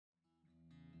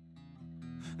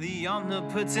The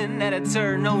omnipotent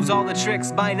editor knows all the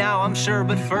tricks by now, I'm sure,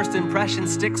 but first impression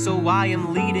sticks, so I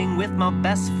am leading with my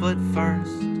best foot first.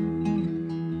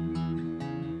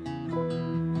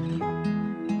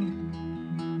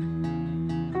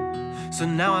 So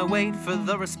now I wait for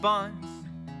the response.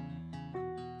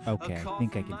 Okay, I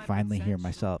think I can finally hear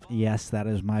myself. Yes, that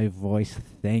is my voice.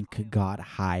 Thank God.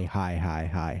 Hi.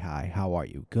 How are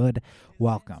you? Good.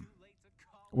 Welcome.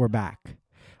 We're back.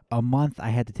 A month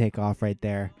I had to take off right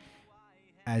there.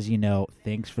 As you know,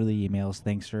 thanks for the emails.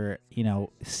 Thanks for,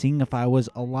 seeing if I was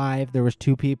alive. There was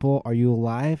 2 people. Are you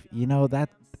alive?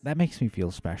 That makes me feel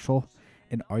special.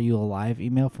 An are you alive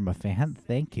email from a fan.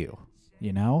 Thank you.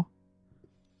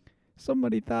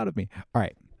 Somebody thought of me. All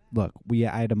right. Look, I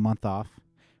had a month off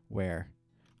where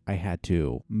I had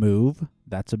to move.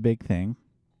 That's a big thing.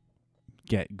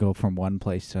 Go from one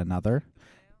place to another.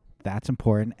 That's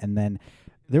important. And then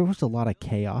there was a lot of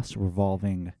chaos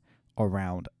revolving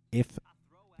around if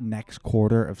next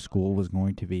quarter of school was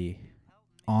going to be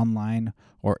online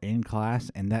or in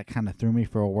class, and that kind of threw me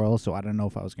for a whirl. So I don't know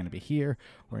if I was going to be here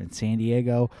or in San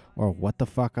Diego or what the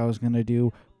fuck I was going to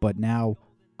do, but now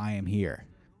I am here.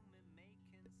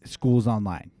 School's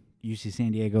online. UC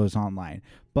San Diego is online,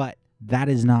 but that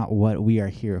is not what we are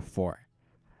here for.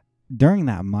 During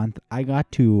that month, I got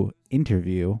to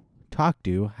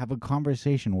have a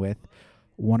conversation with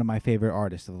one of my favorite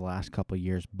artists of the last couple of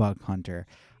years, Bug Hunter.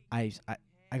 I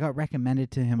got recommended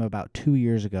to him about 2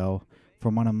 years ago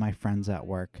from one of my friends at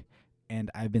work, and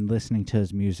I've been listening to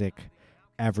his music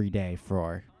every day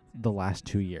for the last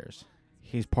 2 years.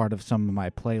 He's part of some of my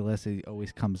playlists. He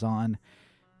always comes on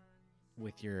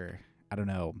with your,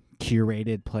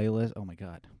 curated playlist. Oh my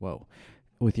God. Whoa.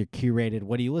 With your curated,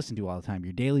 what do you listen to all the time?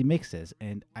 Your daily mixes.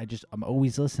 And I'm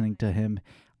always listening to him.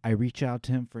 I reach out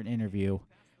to him for an interview.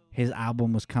 His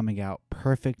album was coming out,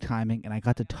 perfect timing, and I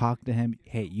got to talk to him.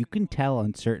 Hey, you can tell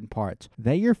on certain parts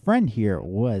that your friend here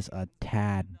was a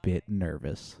tad bit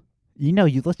nervous. You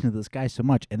listen to this guy so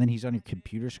much, and then he's on your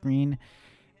computer screen,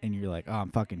 and you're like, oh,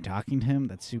 I'm fucking talking to him?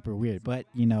 That's super weird. But,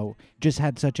 just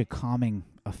had such a calming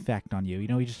effect on you. He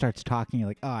just starts talking, you're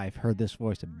like, oh, I've heard this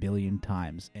voice a billion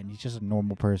times. And he's just a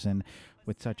normal person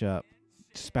with such a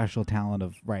special talent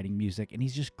of writing music, and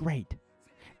he's just great.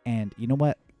 And you know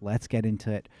what? Let's get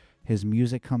into it. His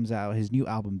music comes out. His new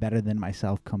album, Better Than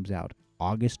Myself, comes out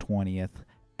August 20th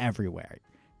everywhere.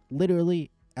 Literally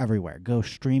everywhere. Go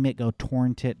stream it. Go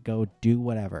torrent it. Go do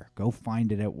whatever. Go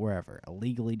find it at wherever.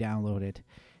 Illegally download it.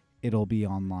 It'll be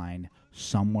online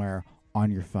somewhere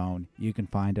on your phone. You can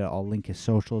find it. I'll link his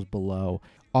socials below.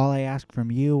 All I ask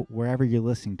from you, wherever you're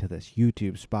listening to this,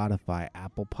 YouTube, Spotify,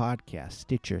 Apple Podcasts,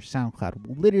 Stitcher,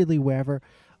 SoundCloud, literally wherever,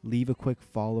 leave a quick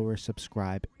follow or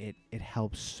subscribe. It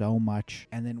helps so much.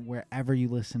 And then wherever you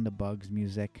listen to Bug's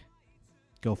music,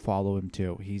 go follow him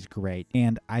too. He's great.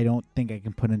 And I don't think I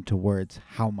can put into words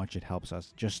how much it helps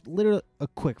us. Just literally a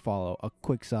quick follow, a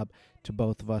quick sub to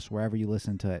both of us, wherever you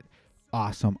listen to it.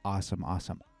 Awesome.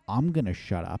 I'm going to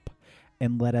shut up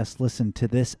and let us listen to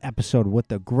this episode with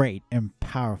the great and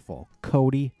powerful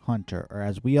Cody Hunter, or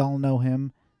as we all know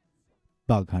him,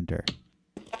 Bug Hunter.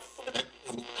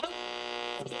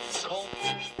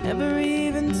 Never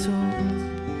even told,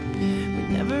 we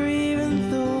never even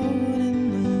thought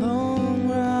in the long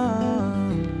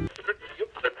run.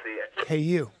 Hey,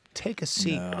 you, take a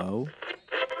seat. No.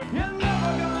 Come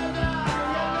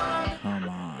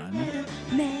on.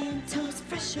 Mentos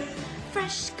fresher,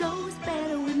 fresh goes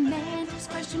better with Mentos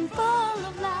fresh and full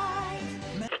of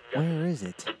life. Where is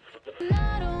it?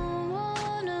 I don't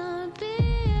wanna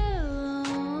be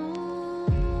alone.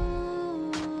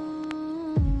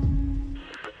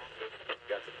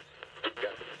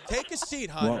 Take a seat,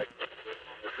 honey.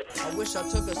 I wish I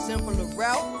took a simpler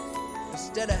route.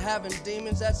 Instead of having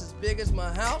demons that's as big as my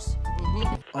house.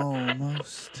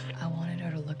 Almost. I wanted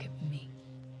her to look at me.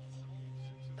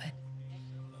 But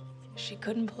she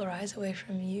couldn't pull her eyes away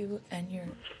from you and your...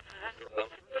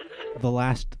 The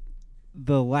last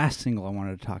single I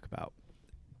wanted to talk about,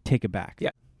 Take It Back. Yeah.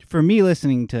 For me,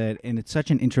 listening to it, and it's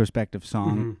such an introspective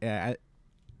song. Mm-hmm.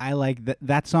 I like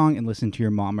that song and Listen to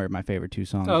Your Mom are my favorite 2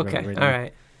 songs. Okay, all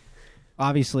right.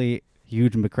 Obviously,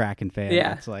 huge McCracken fan.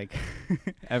 Yeah. It's like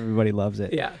everybody loves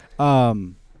it. Yeah.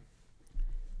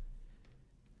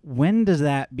 When does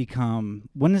that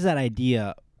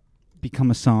idea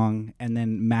become a song, and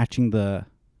then matching the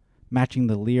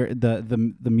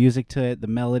music to it, the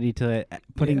melody to it,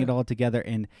 putting it all together?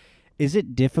 And is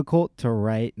it difficult to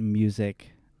write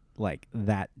music like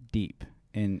that deep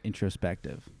and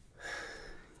introspective?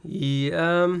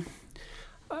 Yeah.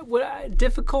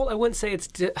 Difficult? I wouldn't say it's.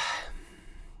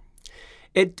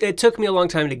 it took me a long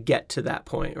time to get to that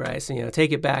point, right? So,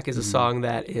 Take It Back is a song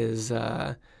that is,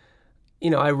 I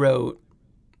wrote,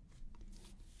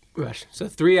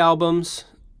 3 albums.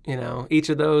 Each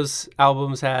of those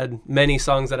albums had many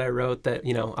songs that I wrote that,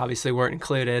 obviously weren't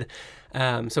included.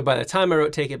 So by the time I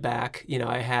wrote Take It Back,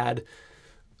 I had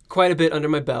quite a bit under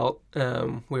my belt.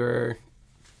 We were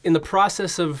in the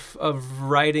process of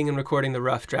writing and recording the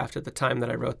rough draft at the time that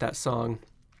I wrote that song.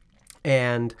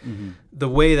 And the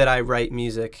way that I write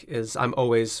music is I'm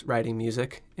always writing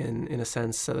music in a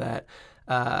sense, so that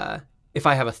if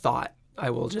I have a thought, I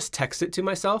will just text it to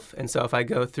myself. And so if I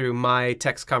go through my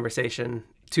text conversation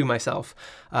to myself,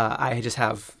 I just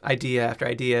have idea after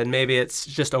idea, and maybe it's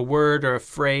just a word or a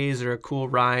phrase or a cool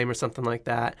rhyme or something like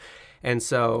that. And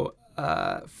so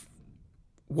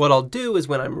what I'll do is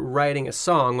when I'm writing a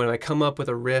song, when I come up with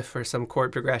a riff or some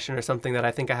chord progression or something that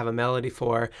I think I have a melody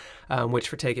for, which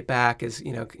for Take It Back is,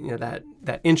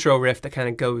 that intro riff that kind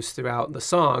of goes throughout the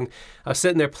song, I was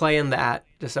sitting there playing that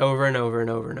just over and over and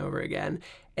over and over again.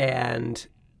 And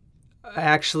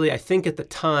actually, I think at the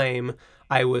time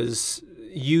I was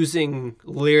using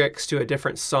lyrics to a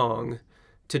different song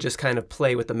to just kind of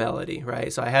play with the melody,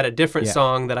 right? So I had a different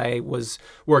song that I was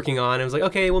working on. I was like,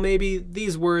 okay, well, maybe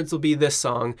these words will be this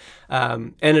song.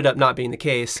 Ended up not being the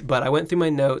case, but I went through my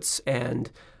notes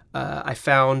and I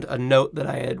found a note that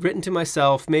I had written to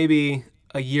myself maybe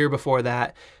a year before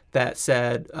that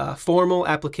said, formal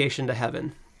application to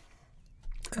heaven.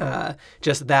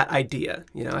 Just that idea,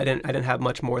 I didn't have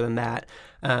much more than that.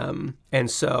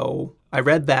 And so I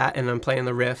read that and I'm playing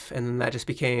the riff, and then that just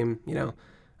became,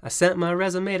 I sent my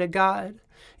resume to God,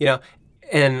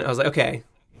 and I was like, okay,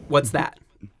 what's that?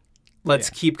 Let's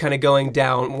keep kind of going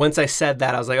down. Once I said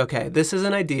that, I was like, okay, this is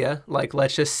an idea. Like,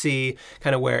 let's just see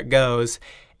kind of where it goes.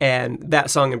 And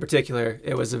that song in particular,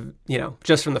 it was,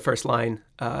 just from the first line,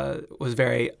 was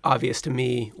very obvious to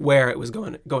me where it was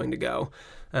going to go.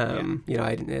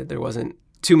 There wasn't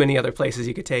too many other places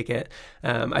you could take it.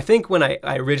 I think when I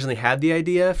originally had the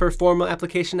idea for Formal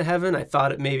Application to Heaven, I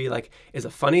thought it maybe is a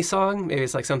funny song. Maybe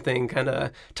it's something kind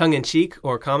of tongue-in-cheek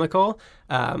or comical.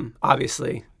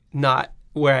 Obviously not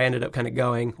where I ended up kind of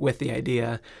going with the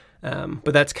idea.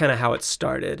 But that's kind of how it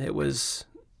started. It was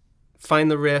find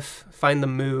the riff, find the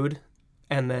mood,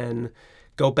 and then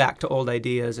go back to old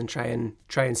ideas and try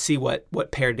and see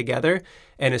what paired together.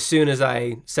 And as soon as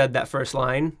I said that first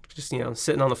line, just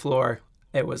sitting on the floor,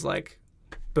 it was like,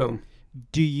 boom.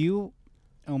 Do you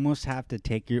almost have to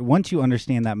take once you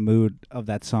understand that mood of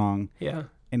that song,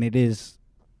 and it is,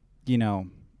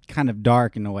 kind of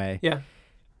dark in a way,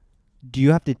 do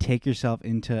you have to take yourself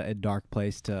into a dark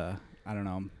place to, I don't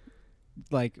know,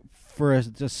 for a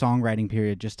songwriting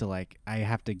period, just to I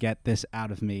have to get this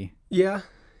out of me? Yeah.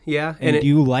 And do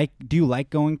you like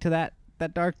going to that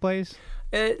dark place?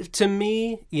 To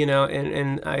me,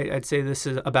 and I'd say this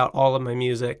is about all of my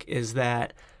music, is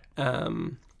that, I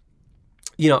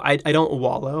don't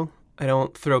wallow. I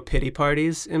don't throw pity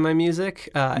parties in my music.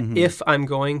 If I'm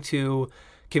going to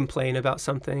complain about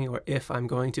something, or if I'm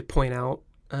going to point out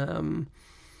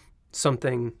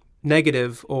something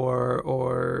negative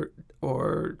or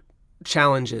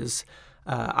challenges,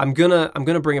 I'm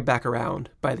gonna bring it back around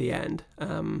by the end.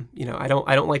 I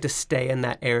don't like to stay in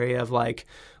that area of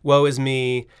woe is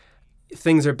me,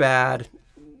 things are bad,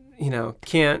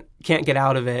 can't get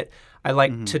out of it. I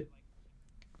like to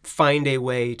find a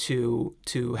way to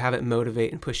have it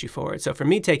motivate and push you forward. So for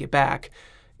me, Take It Back,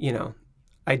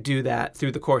 I do that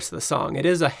through the course of the song. It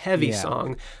is a heavy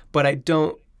song, but I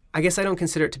guess I don't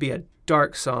consider it to be a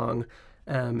dark song,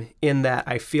 in that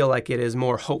I feel like it is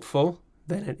more hopeful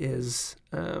than it is,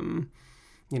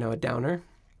 a downer.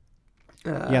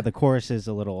 The chorus is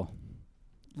a little.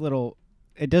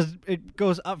 It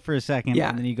goes up for a second,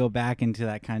 and then you go back into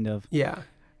that kind of.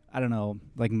 I don't know,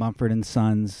 like Mumford and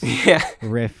Sons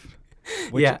riff.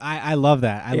 Which I love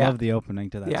that. I love the opening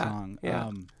to that song.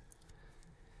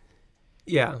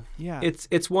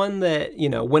 It's one that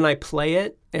when I play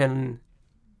it, and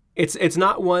it's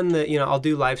not one that I'll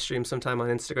do live streams sometime on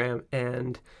Instagram,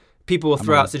 and people will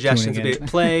throw out suggestions a bit.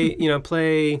 Play Doom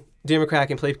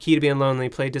McCracken, play Key to Being Lonely,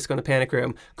 play Disco in the Panic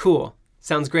Room. Cool.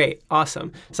 Sounds great.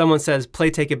 Awesome. Someone says, play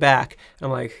Take It Back.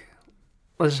 I'm like,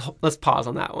 let's pause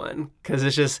on that one. Because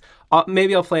it's just,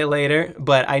 maybe I'll play it later,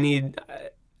 but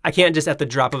I can't just at the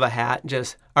drop of a hat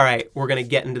just, all right, we're going to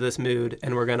get into this mood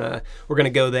and we're going to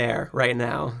go there right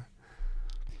now.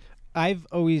 I've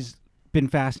always been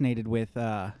fascinated with,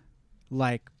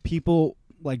 people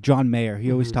like John Mayer.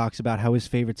 He always talks about how his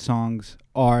favorite songs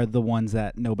are the ones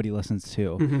that nobody listens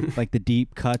to, like the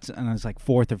deep cuts, and it's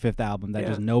fourth or fifth album that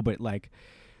just nobody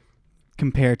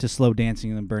compared to Slow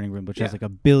Dancing in the Burning Room, which has Yeah. like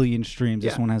 1 billion streams.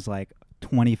 This Yeah. one has like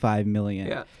 25 million.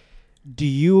 Yeah. Do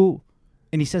you,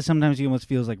 and he says sometimes he almost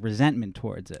feels like resentment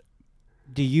towards it.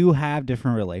 Do you have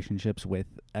different relationships with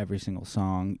every single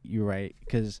song you write?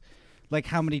 Because like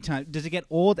how many times, does it get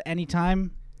old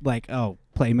anytime? Like, oh,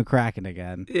 play McCracken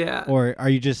again. Yeah. Or are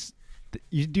you just,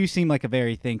 you do seem like a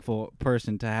very thankful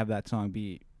person to have that song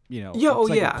be, you know, Yeah, it's oh,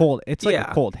 like yeah. a cold, it's like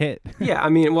Yeah. a cold hit. Yeah, I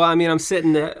mean, I'm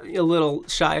sitting at a little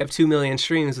shy of 2 million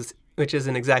streams, which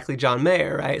isn't exactly John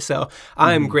Mayer, right? So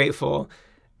I'm grateful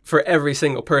for every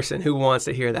single person who wants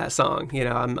to hear that song. You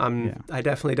know, I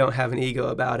definitely don't have an ego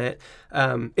about it.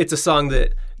 It's a song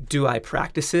that, do I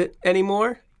practice it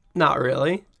anymore? Not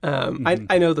really.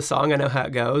 I know the song, I know how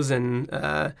it goes, and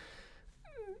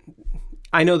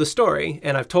I know the story,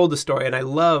 and I've told the story, and I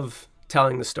love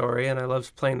telling the story, and I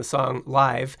love playing the song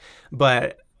live.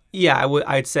 But yeah,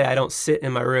 I'd say I don't sit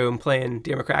in my room playing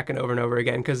Dear McCracken over and over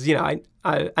again because, you know,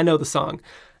 I know the song.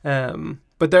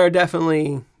 But there are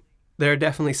definitely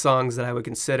songs that I would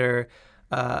consider,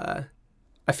 I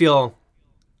feel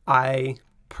I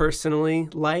personally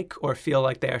like or feel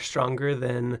like they are stronger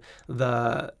than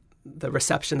the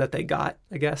reception that they got,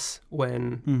 I guess,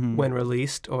 when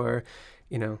released. Or,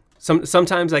 you know,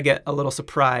 sometimes I get a little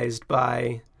surprised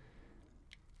by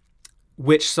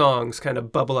which songs kind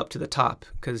of bubble up to the top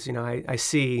because, you know, I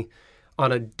see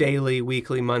on a daily,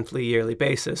 weekly, monthly, yearly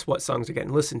basis what songs are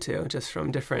getting listened to just from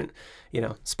different, you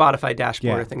know, Spotify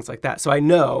dashboard or things like that. So I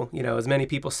know, you know, as many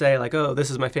people say like, oh,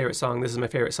 this is my favorite song, this is my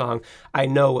favorite song. I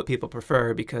know what people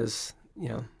prefer because, you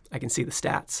know, I can see the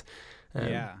stats.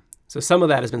 So some of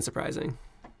that has been surprising.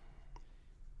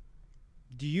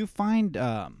 Do you find,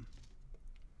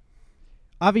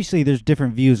 obviously there's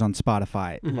different views on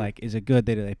Spotify. Like, is it good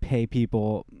that they pay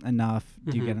people enough?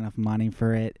 Do you get enough money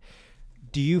for it?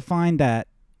 Do you find that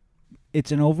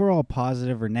it's an overall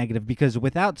positive or negative? Because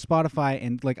without Spotify,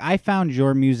 and like I found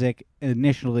your music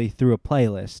initially through a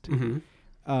playlist,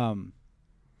 and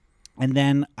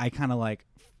then I kind of like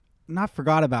not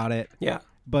forgot about it. Yeah.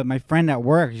 But my friend at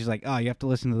work, she's like, "Oh, you have to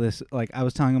listen to this." Like I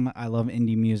was telling him, I love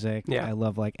indie music. Yeah. I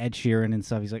love like Ed Sheeran and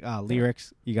stuff. He's like, "Oh,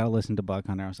 lyrics, you got to listen to Bug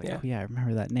Hunter." I was like, "Oh yeah, I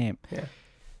remember that name." Yeah.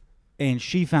 And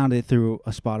she found it through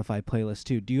a Spotify playlist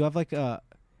too. Do you have like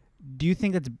do you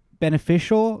think that's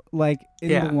beneficial, like in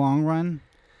the long run?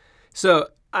 So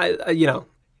I'm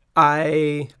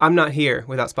not here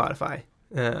without Spotify.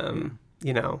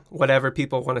 You know, whatever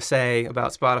people want to say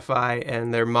about Spotify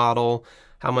and their model,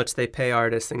 how much they pay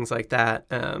artists, things like that.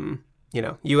 You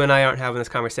know, you and I aren't having this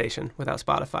conversation without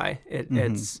Spotify.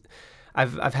 It's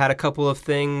I've had a couple of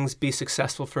things be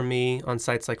successful for me on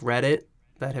sites like Reddit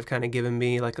that have kind of given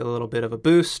me like a little bit of a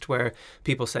boost where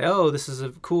people say, oh, this is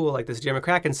cool, like this Dear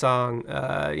McCracken song,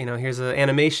 you know, here's an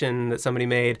animation that somebody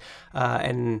made,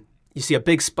 and you see a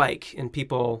big spike in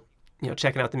people, you know,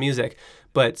 checking out the music.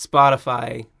 But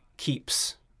Spotify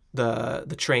keeps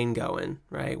the train going,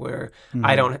 right? Where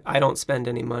I don't spend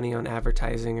any money on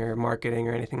advertising or marketing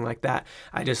or anything like that.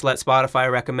 I just let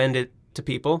Spotify recommend it to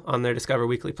people on their Discover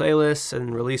Weekly playlists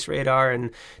and Release Radar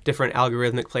and different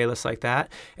algorithmic playlists like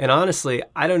that. And honestly,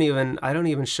 I don't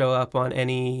even show up on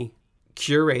any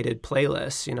curated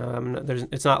playlists. You know,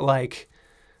 it's not like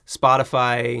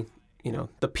Spotify, you know,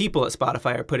 the people at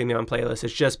Spotify are putting me on playlists.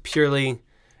 It's just purely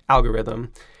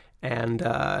algorithm. And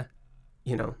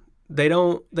you know, they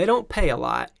don't pay a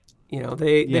lot. You know,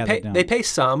 they pay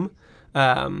some.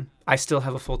 I still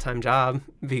have a full-time job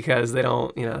because they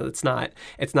don't, you know, it's not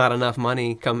enough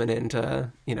money coming in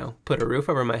to, you know, put a roof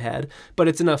over my head, but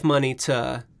it's enough money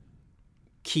to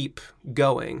keep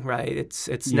going, right?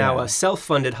 It's now a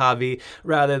self-funded hobby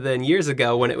rather than years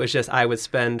ago when it was just I would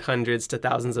spend hundreds to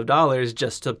thousands of dollars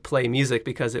just to play music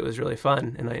because it was really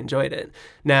fun and I enjoyed it.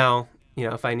 Now, you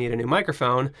know, if I need a new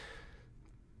microphone,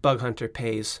 Bug Hunter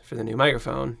pays for the new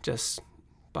microphone just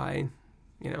by,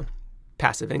 you know,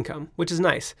 passive income, which is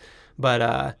nice.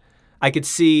 But I can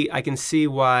see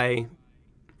why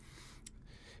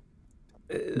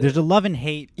there's a love and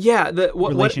hate. Yeah,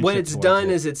 what it's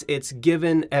done is it's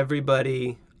given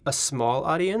everybody a small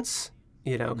audience,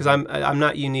 you know, because I'm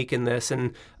not unique in this.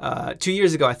 And 2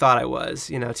 years ago I thought I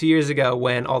was, you know, 2 years ago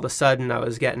when all of a sudden I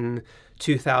was getting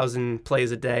 2,000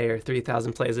 plays a day or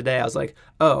 3,000 plays a day, I was like,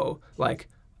 oh, like,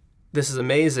 this is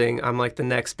amazing. I'm like the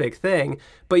next big thing.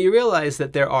 But you realize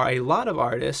that there are a lot of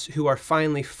artists who are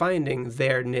finally finding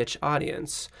their niche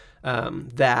audience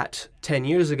that 10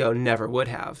 years ago never would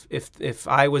have. If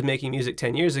I was making music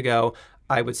 10 years ago,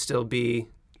 I would still be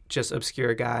just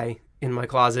obscure guy in my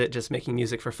closet just making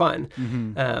music for fun.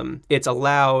 It's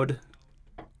allowed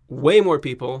way more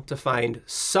people to find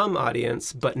some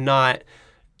audience, but not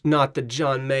not the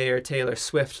John Mayer, Taylor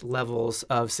Swift levels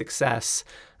of success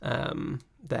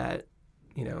that,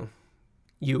 you know,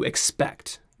 you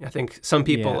expect. I think some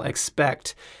people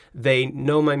expect, they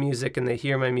know my music and they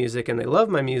hear my music and they love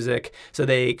my music. So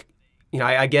they, you know,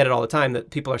 I get it all the time that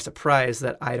people are surprised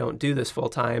that I don't do this full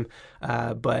time.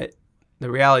 But the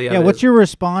reality of it what's is, your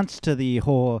response to the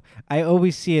whole, I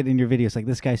always see it in your videos, like,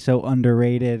 this guy's so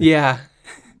underrated. yeah.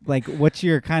 Like, what's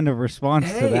your kind of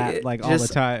response to that, like, all the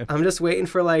time? I'm just waiting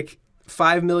for like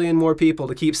 5 million more people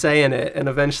to keep saying it, and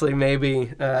eventually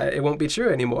maybe it won't be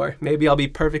true anymore. Maybe I'll be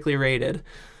perfectly rated.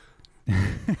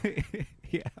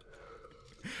 Yeah.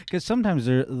 Because sometimes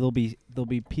there'll be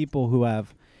people who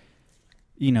have,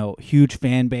 you know, huge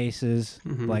fan bases,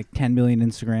 like 10 million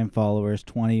Instagram followers,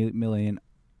 20 million,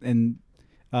 and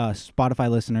Spotify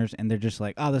listeners, and they're just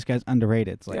like, oh, this guy's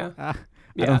underrated. It's like,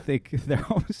 I don't think their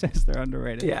home says they're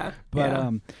underrated. Yeah.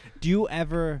 But do you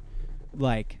ever,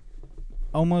 like,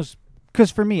 almost,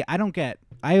 because for me, I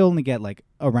only get like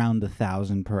around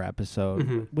 1,000 per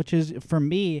episode, which is, for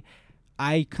me,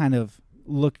 I kind of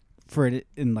look for it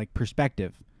in like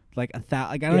perspective. Like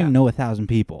I don't even know 1,000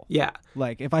 people. Yeah.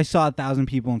 Like, if I saw 1,000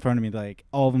 people in front of me, like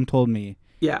all of them told me,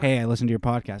 hey, I listened to your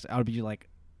podcast, I would be like,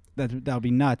 that would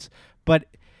be nuts. But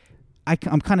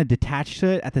I'm kind of detached to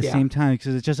it at the same time,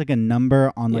 because it's just like a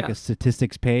number on like a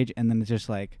statistics page, and then it's just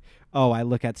like, oh, I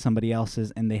look at somebody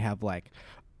else's and they have like,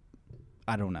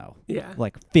 I don't know,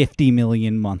 like 50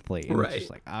 million monthly. And it's just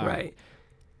like, all right.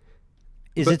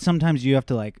 Is it sometimes you have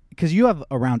to, like, because you have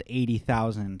around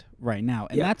 80,000 right now,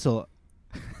 and that's a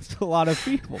lot of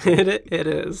people. It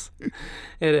is.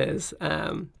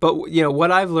 But, you know,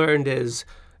 what I've learned is,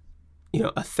 you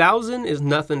know, 1,000 is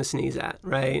nothing to sneeze at,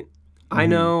 right? I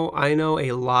know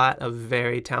a lot of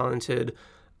very talented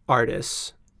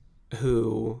artists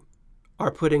who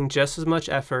are putting just as much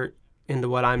effort into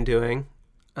what I'm doing,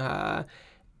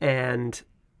 and,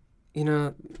 you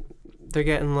know, they're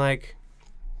getting like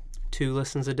 2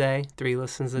 listens a day, 3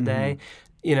 listens a day.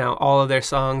 You know, all of their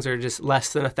songs are just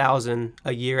less than 1,000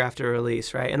 a year after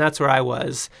release, right? And that's where I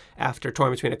was after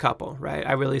Torn Between a Couple, right?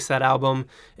 I released that album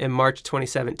in March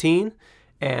 2017,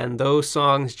 and those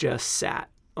songs just sat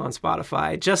on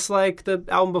Spotify, just like the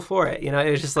album before it. You know,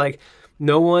 it was just like,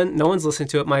 no one's listening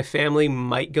to it. My family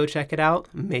might go check it out,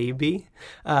 maybe.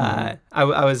 I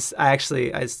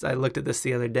looked at this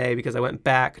the other day because I went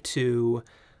back to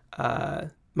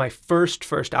my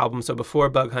first album. So before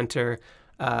Bug Hunter,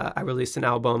 I released an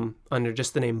album under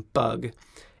just the name Bug.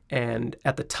 And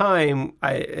at the time,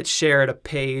 it shared a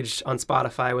page on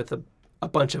Spotify with a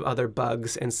bunch of other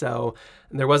bugs. And so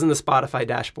there wasn't the Spotify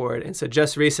dashboard. And so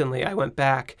just recently, I went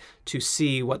back to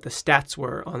see what the stats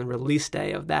were on the release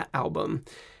day of that album.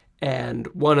 And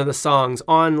one of the songs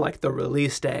on like the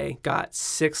release day got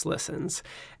 6 listens.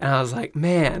 And I was like,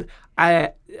 man,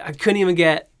 I couldn't even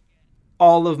get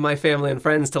all of my family and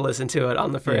friends to listen to it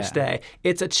on the first day.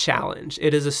 It's a challenge.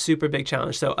 It is a super big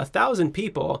challenge. So 1,000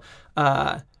 people,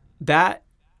 that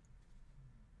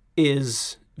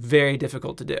is very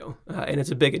difficult to do, and it's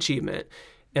a big achievement.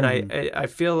 And I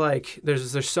feel like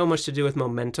there's so much to do with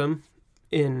momentum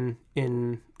in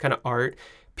kind of art.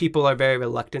 People are very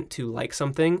reluctant to like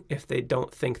something if they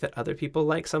don't think that other people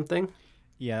like something.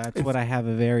 Yeah, that's what I have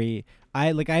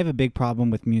I have a big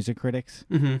problem with music critics.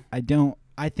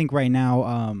 I think right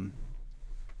now,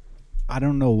 I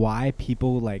don't know why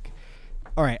people like,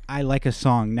 all right, I like a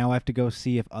song. Now I have to go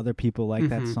see if other people like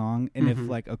that song. And if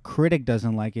like a critic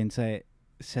doesn't like it and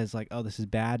says like, oh, this is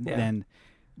bad, then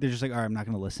they're just like, all right, I'm not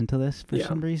going to listen to this for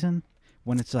some reason.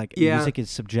 When it's like music is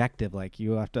subjective, like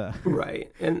you have to.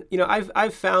 Right. And, you know,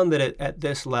 I've found that at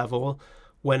this level,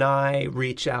 when I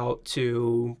reach out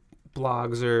to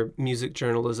blogs or music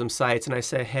journalism sites and I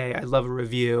say, hey, I'd love a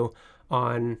review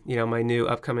on, you know, my new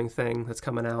upcoming thing that's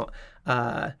coming out,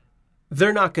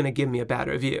 they're not going to give me a bad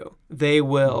review. They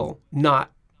will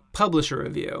not publish a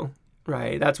review,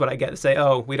 right? That's what I get to say,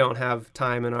 oh, we don't have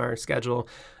time in our schedule.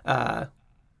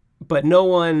 But no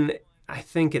one, I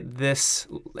think at this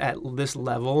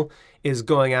level, is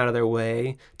going out of their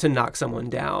way to knock someone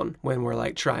down when we're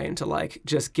like trying to like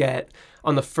just get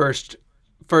on the first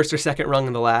or second rung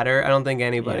of the ladder. I don't think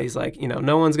anybody's like, you know,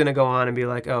 no one's going to go on and be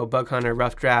like, oh, Bug Hunter,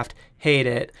 rough draft, hate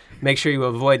it, make sure you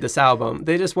avoid this album.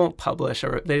 They just won't publish,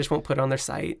 or they just won't put it on their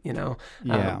site, you know,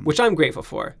 which I'm grateful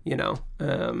for, you know,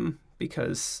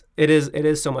 because it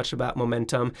is so much about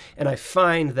momentum. And I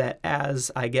find that as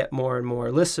I get more and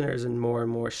more listeners and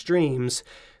more streams,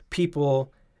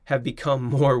 people have become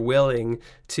more willing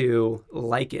to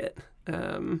like it,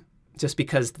 just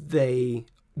because they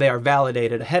are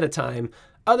validated ahead of time.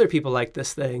 Other people like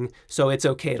this thing, so it's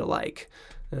okay to like.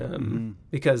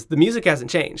 because the music hasn't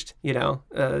changed.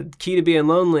 Key to Being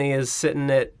Lonely is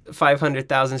sitting at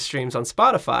 500,000 streams on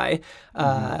Spotify,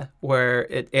 where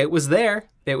it was there.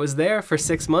 It was there for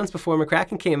 6 months before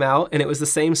McCracken came out, and it was the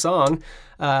same song.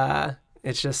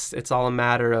 It's all a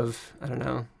matter of, I don't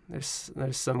know. There's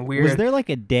some weird. Was there like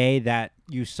a day that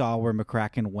you saw where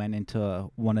McCracken went into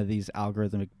one of these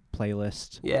algorithmic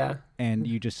playlists? Yeah. And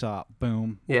you just saw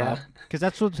boom. Yeah. Because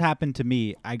that's what's happened to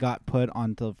me. I got put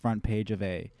onto the front page of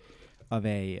a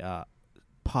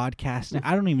podcast.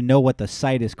 I don't even know what the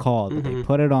site is called, but they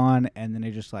put it on, and then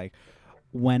it just like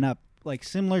went up, like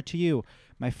similar to you.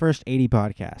 My first 80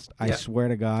 podcast. I swear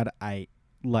to God, I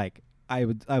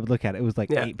would look at it. It was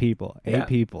like 8 people, 8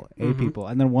 people, 8 people,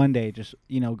 and then one day just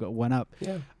went up.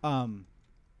 Yeah.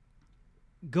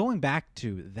 Going back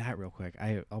to that real quick,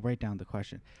 I'll write down the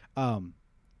question. Do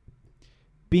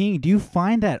you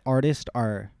find that artists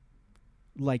are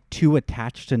like too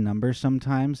attached to numbers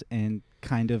sometimes and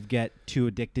kind of get too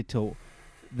addicted to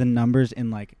the numbers, and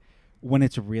like when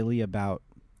it's really about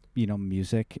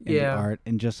music and art,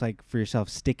 and just like for yourself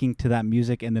sticking to that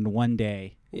music, and then one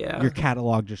day your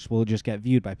catalog will just get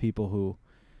viewed by people who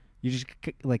you just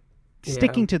like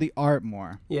sticking to the art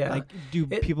more. Yeah. Like, do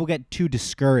people get too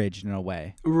discouraged in a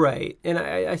way? Right. And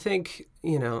I think,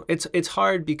 it's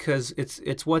hard because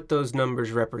it's what those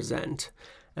numbers represent.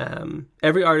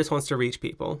 Every artist wants to reach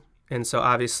people. And so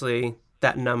obviously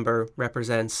that number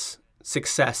represents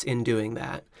success in doing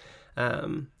that.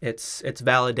 It's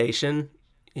validation.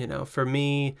 For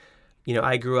me,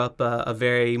 I grew up a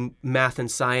very math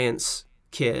and science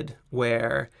kid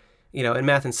where, in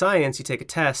math and science, you take a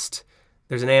test,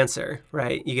 there's an answer,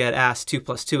 right? You get asked 2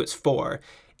 + 2, it's 4.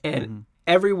 And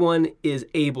everyone is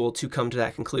able to come to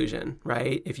that conclusion,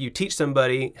 right? If you teach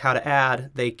somebody how to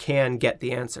add, they can get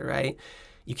the answer, right?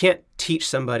 You can't teach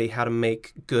somebody how to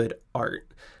make good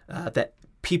art that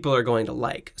people are going to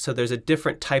like. So there's a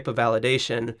different type of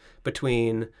validation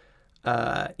between,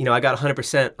 I got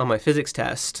 100% on my physics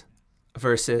test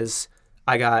versus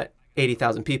I got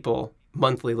 80,000 people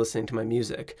monthly listening to my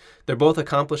music. They're both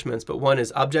accomplishments, but one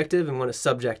is objective and one is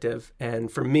subjective.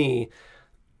 And for me,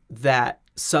 that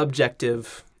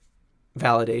subjective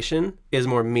validation is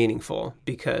more meaningful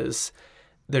because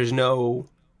there's no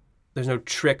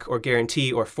trick or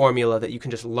guarantee or formula that you can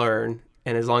just learn.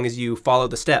 And as long as you follow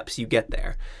the steps, you get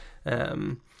there.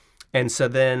 And so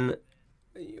then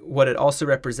what it also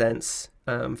represents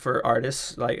for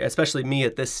artists, like especially me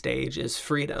at this stage, is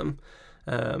freedom.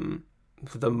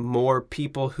 The more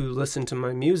people who listen to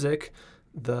my music,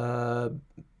 the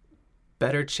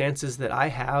better chances that I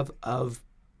have of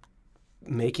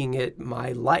making it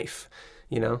my life.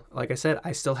 Like I said,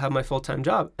 I still have my full-time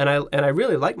job, and I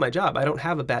really like my job. I don't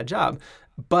have a bad job,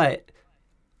 but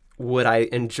would I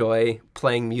enjoy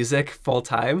playing music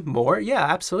full-time more? Yeah,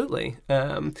 absolutely.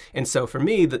 And so for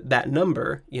me, that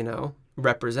number,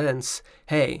 represents,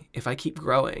 hey, if I keep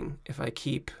growing, if I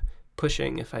keep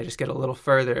pushing, if I just get a little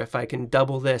further, if I can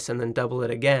double this and then double it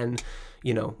again,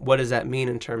 what does that mean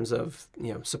in terms of,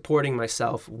 supporting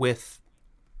myself with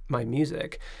my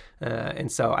music?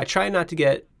 And so I try not to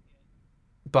get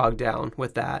bogged down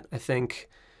with that. I think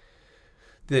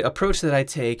the approach that I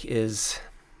take is,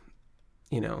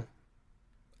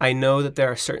 I know that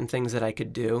there are certain things that I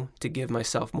could do to give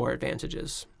myself more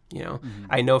advantages.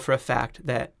 I know for a fact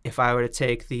that if I were to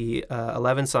take the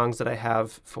 11 songs that I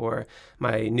have for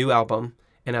my new album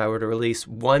and I were to release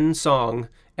one song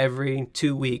every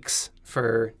 2 weeks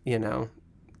for,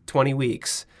 20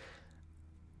 weeks,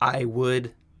 I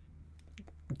would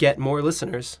get more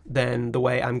listeners than the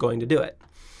way I'm going to do it.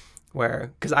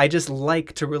 Because I just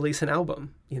like to release an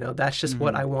album. That's just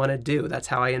what I want to do. That's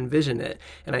how I envision it.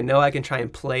 And I know I can try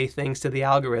and play things to the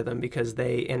algorithm because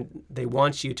they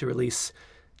want you to release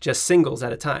just singles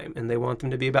at a time, and they want them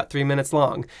to be about 3 minutes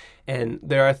long. And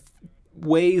there are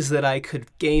ways that I could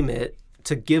game it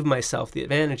to give myself the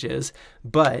advantages,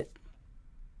 but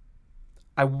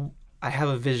I have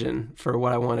a vision for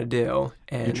what I want to do.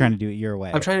 And you're trying to do it your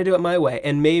way. I'm trying to do it my way.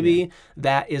 And maybe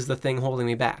that is the thing holding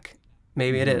me back.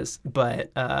 Maybe it is.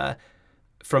 But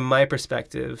from my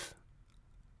perspective,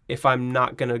 if I'm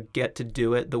not going to get to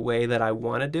do it the way that I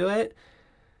want to do it,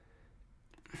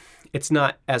 it's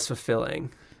not as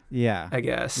fulfilling. Yeah. I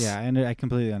guess. Yeah, and I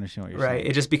completely understand what you're saying. Right.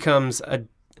 It just becomes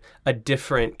a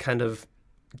different kind of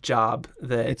job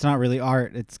that... It's not really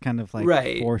art. It's kind of like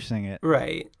forcing it.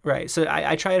 Right. So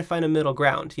I try to find a middle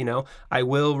ground, I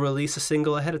will release a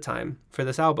single ahead of time for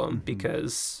this album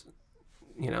because...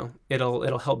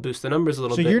 it'll help boost the numbers a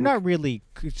little bit. So you're not really,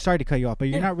 sorry to cut you off, but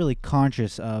you're not really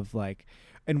conscious of like,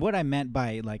 and what I meant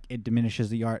by like it diminishes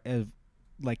the art of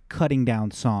like cutting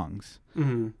down songs,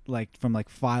 like from like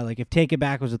 5. Like if Take It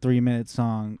Back was a 3-minute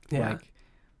song, like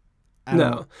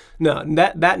no,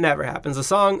 that never happens. The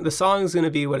song is going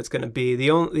to be what it's going to be. The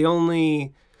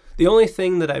only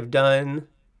thing that I've done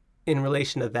in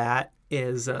relation to that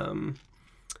is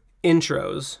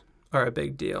intros are a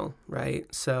big deal, right?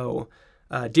 So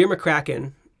Dear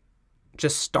McCracken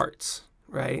just starts,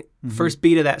 right? First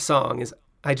beat of that song is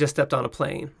I Just Stepped on a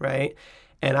Plane, right?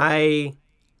 And I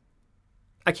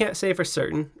can't say for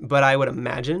certain, but I would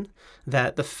imagine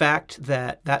that the fact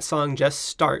that that song just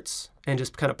starts and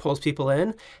just kind of pulls people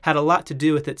in had a lot to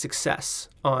do with its success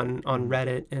on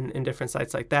Reddit and different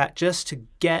sites like that, just to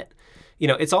get,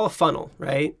 it's all a funnel,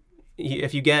 right?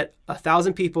 If you get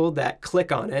 1,000 people that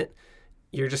click on it,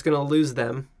 you're just going to lose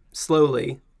them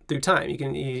slowly through time.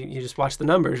 You just watch the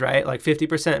numbers, right? Like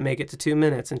 50% make it to 2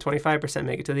 minutes and 25%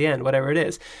 make it to the end, whatever it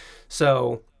is.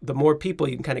 So the more people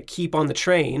you can kind of keep on the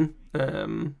train,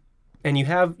 and you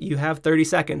have 30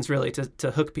 seconds really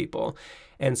to hook people.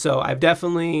 And so I've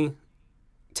definitely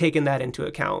taken that into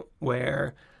account,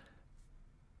 where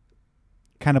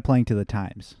kind of playing to the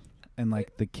times and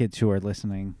like the kids who are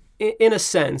listening. In a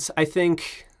sense, I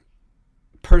think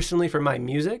personally for my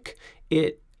music,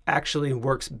 it actually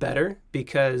works better,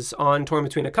 because on Torn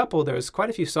Between a Couple, there was quite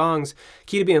a few songs,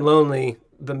 Key to Being Lonely,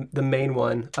 the main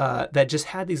one, that just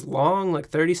had these long,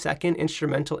 like 30-second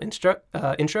instrumental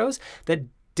intros that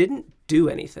didn't do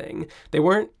anything. They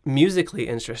weren't musically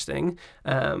interesting.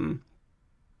 And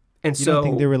you so don't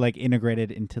think they were like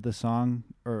integrated into the song,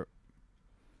 or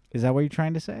is that what you're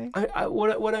trying to say?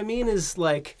 What I mean is,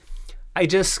 like, I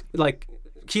just, like,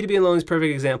 Key to Being Lonely is a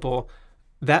perfect example.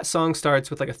 That song starts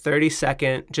with like a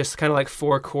 30-second, just kind of like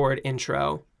 4-chord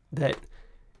intro that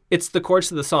it's the chords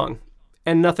to the song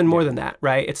and nothing more than that,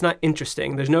 right? It's not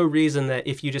interesting. There's no reason that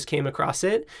if you just came across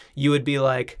it, you would be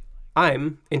like,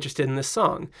 I'm interested in this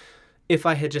song. If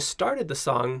I had just started the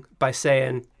song by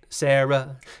saying,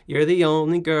 Sarah, you're the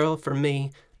only girl for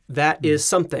me, that is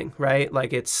something, right?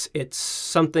 Like it's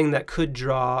something that could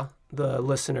draw the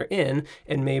listener in,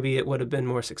 and maybe it would have been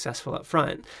more successful up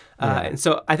front. And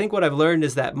so I think what I've learned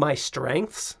is that my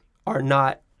strengths are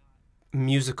not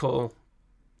musical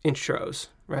intros,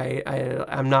 right?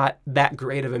 I'm not that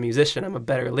great of a musician. I'm a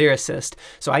better lyricist.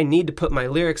 So I need to put my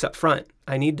lyrics up front.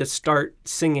 I need to start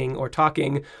singing or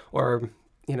talking or,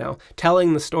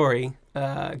 telling the story,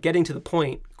 getting to the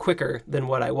point quicker than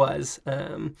what I was.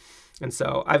 And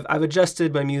so I've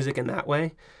adjusted my music in that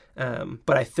way.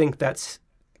 But I think that's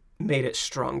made it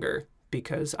stronger,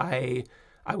 because I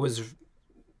was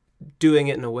doing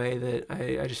it in a way that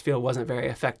I just feel wasn't very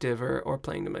effective or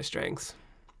playing to my strengths.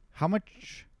 How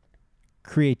much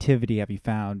creativity have you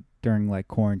found during like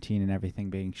quarantine and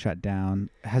everything being shut down?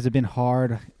 Has it been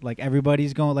hard? Like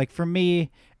everybody's going, like for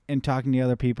me and talking to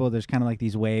other people, there's kind of like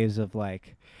these waves of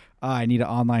like, I need an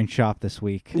online shop this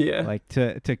week, like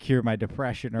to cure my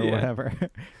depression or whatever,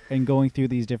 and going through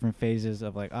these different phases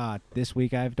of like, this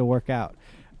week I have to work out.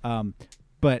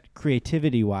 But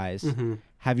creativity wise,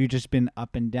 have you just been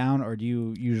up and down, or do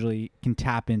you usually can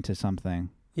tap into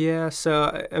something? Yeah.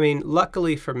 So, I mean,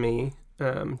 luckily for me,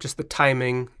 just the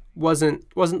timing wasn't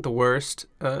the worst.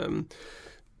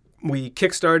 We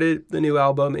kickstarted the new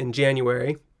album in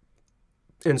January.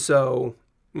 And so,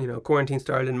 quarantine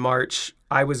started in March.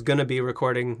 I was going to be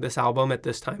recording this album at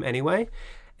this time anyway.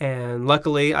 And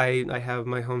luckily, I have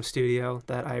my home studio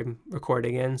that I'm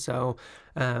recording in. So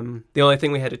the only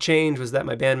thing we had to change was that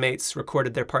my bandmates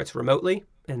recorded their parts remotely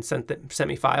and sent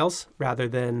me files, rather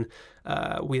than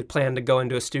we had planned to go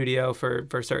into a studio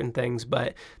for certain things,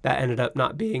 but that ended up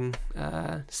not being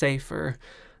safe or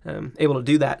able to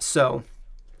do that. So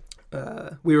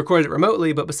we recorded it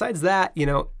remotely. But besides that,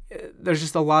 there's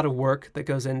just a lot of work that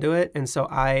goes into it. And so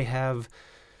I have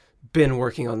been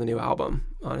working on the new album,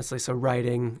 honestly. So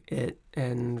writing it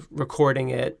and recording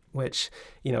it, which,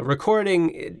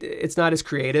 recording, it's not as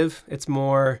creative. It's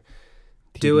more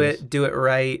do it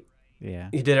right. Yeah.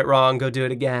 You did it wrong, go do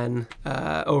it again,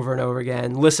 over and over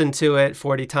again. Listen to it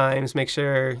 40 times, make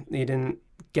sure you didn't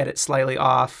get it slightly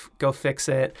off, go fix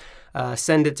it,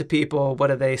 send it to people. What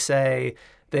do they say?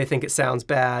 They think it sounds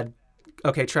bad.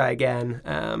 Okay, try again.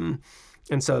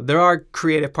 And so there are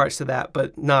creative parts to that,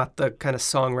 but not the kind of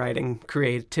songwriting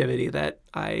creativity that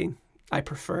I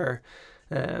prefer.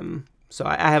 So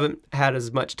I haven't had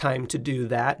as much time to do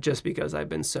that, just because I've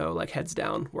been so like heads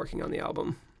down working on the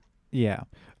album. Yeah.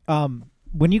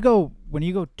 When you go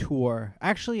tour,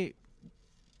 actually,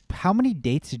 how many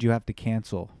dates did you have to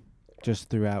cancel just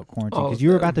throughout quarantine? Because you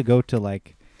were about to go to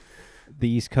like the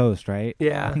East Coast, right?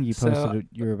 Yeah. I think you posted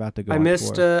you were about to go. I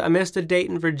missed a date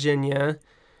in Virginia.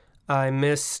 I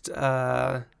missed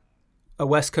a a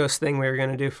West Coast thing we were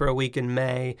going to do for a week in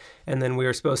May, and then we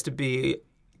were supposed to be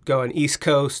going East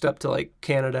Coast up to like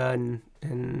Canada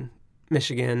and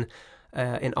Michigan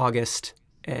in August,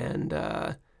 and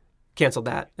canceled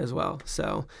that as well.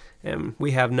 So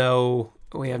we have no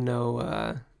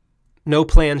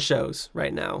planned shows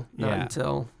right now. Not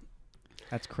until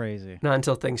that's crazy. Not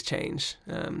until things change.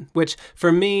 Which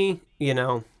for me, you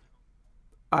know,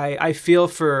 I feel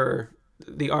for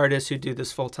the artists who do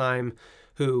this full time,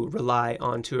 who rely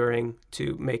on touring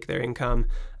to make their income.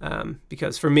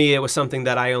 Because for me, it was something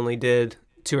that I only did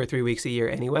 2 or 3 weeks a year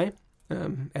anyway.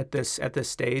 At this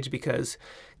stage, because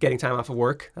getting time off of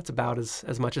work, that's about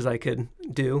as much as I could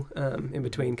do in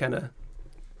between kind of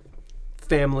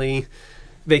family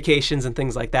vacations and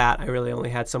things like that. I really only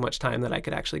had so much time that I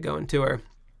could actually go and tour.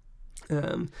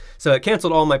 So it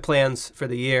canceled all my plans for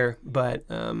the year, but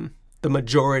the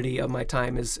majority of my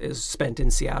time is spent in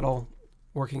Seattle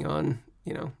working on,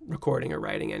 you know, recording or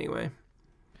writing anyway.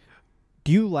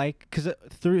 Do you like, because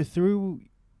through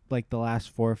like the last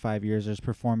 4 or 5 years, there's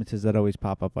performances that always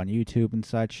pop up on YouTube and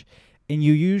such, and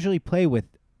you usually play with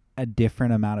a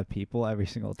different amount of people every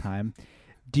single time.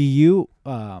 Do you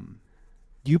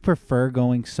prefer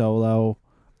going solo,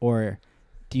 or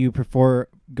do you prefer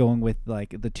going with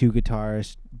like the 2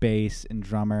 guitars, bass, and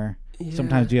drummer? Yeah.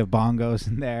 Sometimes you have bongos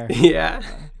in there. Yeah.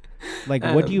 Like,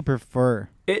 what do you prefer?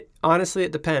 It honestly,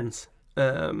 it depends.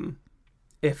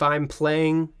 If I'm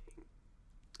playing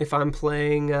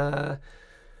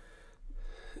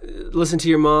Listen to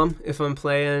Your Mom, if I'm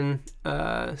playing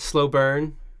Slow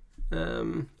Burn,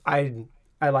 I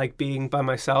like being by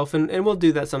myself, and we'll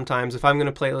do that sometimes. If I'm going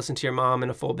to play Listen to Your Mom in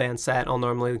a full band set, I'll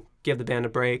normally give the band a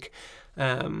break.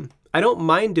 I don't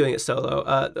mind doing it solo.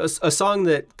 A song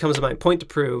that comes to mind, Point to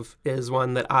Prove, is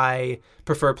one that I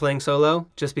prefer playing solo,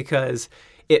 just because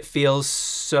it feels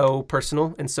so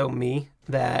personal and so me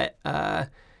that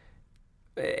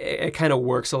it kind of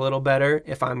works a little better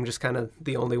if I'm just kind of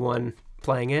the only one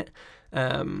playing it.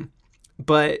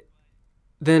 But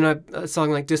then a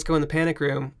song like Disco in the Panic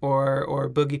Room or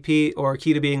Boogie Pete or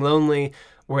Key to Being Lonely,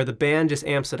 where the band just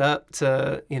amps it up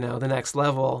to, you know, the next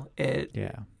level. It's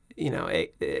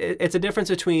a difference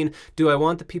between, do I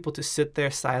want the people to sit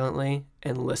there silently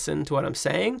and listen to what I'm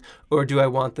saying, or do I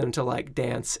want them to like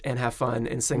dance and have fun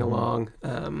and sing along?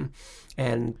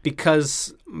 And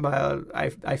because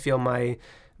I feel my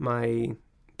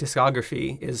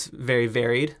discography is very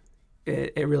varied,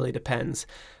 it really depends.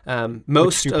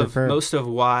 Most of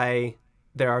why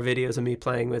there are videos of me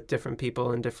playing with different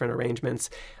people in different arrangements,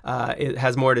 it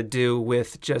has more to do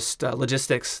with just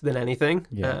logistics than anything.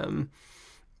 Yeah.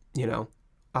 You know,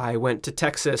 I went to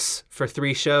Texas for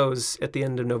 3 shows at the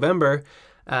end of November,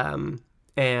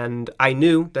 and I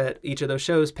knew that each of those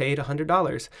shows paid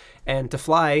 $100, and to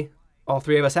fly all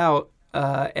 3 of us out,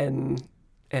 and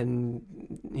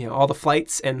you know, all the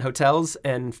flights and hotels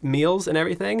and meals and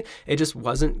everything, it just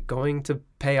wasn't going to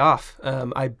pay off.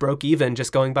 I broke even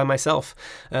just going by myself,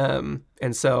 and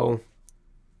so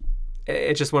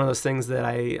it's just one of those things that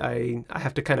I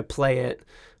have to kind of play it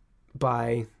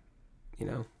by, you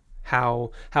know, how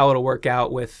it'll work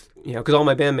out with, you know, because all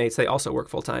my bandmates, they also work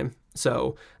full time.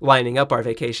 So lining up our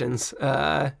vacations,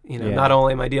 not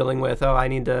only am I dealing with, I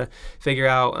need to figure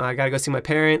out, I got to go see my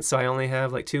parents, so I only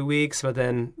have like 2 weeks, but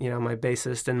then, you know, my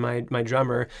bassist and my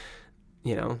drummer,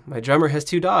 you know, my drummer has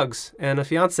 2 dogs and a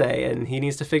fiance, and he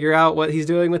needs to figure out what he's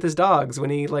doing with his dogs when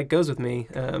he like goes with me.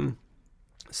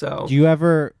 So do you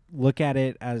ever look at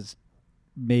it as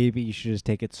maybe you should just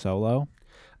take it solo?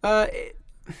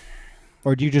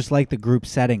 Or do you just like the group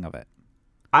setting of it?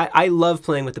 I love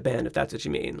playing with the band, if that's what you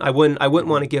mean. I wouldn't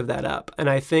want to give that up. And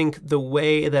I think the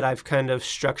way that I've kind of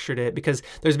structured it, because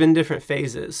there's been different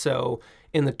phases. So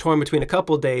in the tour between a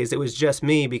couple of days, it was just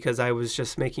me because I was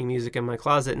just making music in my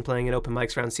closet and playing at open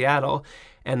mics around Seattle.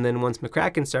 And then once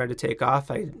McCracken started to take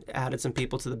off, I added some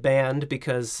people to the band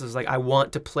because it was like, I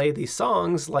want to play these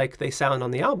songs like they sound on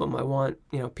the album. I want,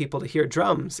 you know, people to hear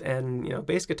drums and, you know,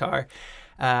 bass guitar.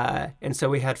 And so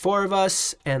we had 4 of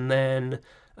us, and then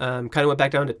kind of went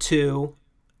back down to 2,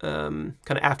 kind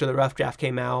of after the rough draft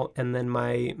came out. And then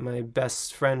my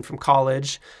best friend from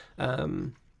college,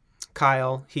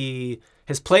 Kyle, he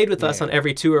has played with us on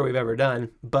every tour we've ever done,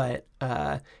 but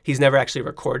he's never actually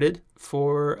recorded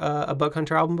for a Bug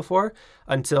Hunter album before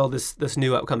until this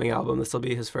new upcoming album. This will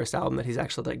be his first album that he's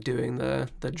actually like doing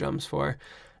the drums for.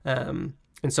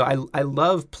 And so I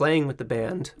love playing with the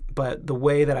band, but the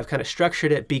way that I've kind of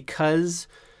structured it, because,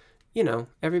 you know,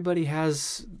 everybody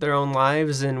has their own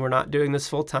lives and we're not doing this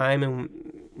full time, and,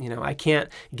 you know, I can't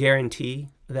guarantee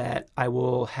that I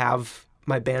will have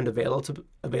my band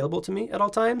available to me at all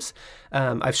times.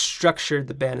 I've structured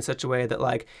the band in such a way that,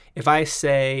 like, if I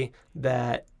say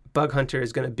that Bug Hunter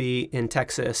is going to be in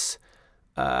Texas,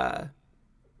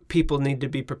 people need to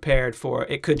be prepared for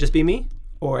it could just be me,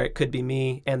 or it could be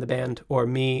me and the band, or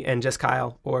me and just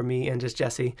Kyle, or me and just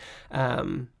Jesse,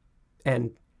 and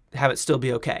have it still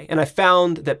be okay. And I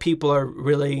found that people are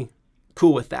really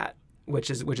cool with that, which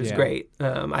is great.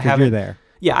 I haven't. You're there.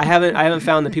 Yeah, I haven't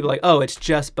found that people are like, oh, it's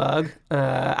just Bug.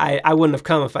 I wouldn't have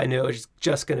come if I knew it was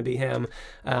just going to be him.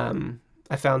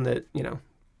 I found that,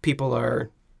 people are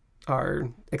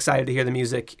excited to hear the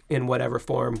music in whatever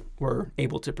form we're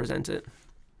able to present it.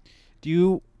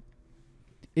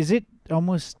 Is it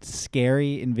almost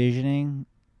scary envisioning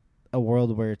a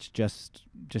world where it's just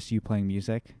you playing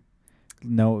music?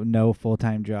 No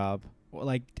full-time job.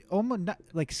 Like almost not,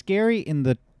 like scary in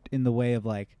the way of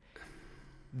like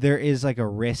there is like a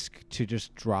risk to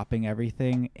just dropping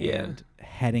everything and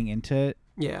heading into it.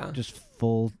 Yeah. Just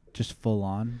full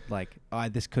on. Like,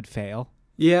 this could fail.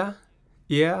 Yeah,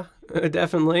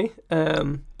 definitely.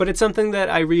 But it's something that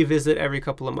I revisit every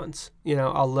couple of months.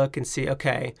 I'll look and see,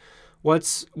 okay,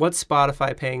 what's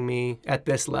Spotify paying me at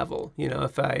this level?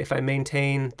 If I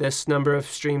maintain this number of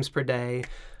streams per day,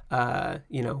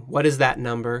 what is that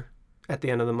number at the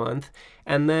end of the month?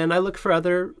 And then I look for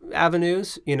other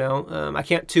avenues. I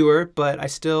can't tour, but I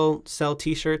still sell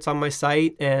t-shirts on my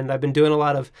site, and I've been doing a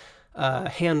lot of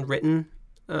handwritten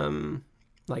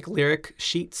like lyric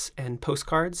sheets and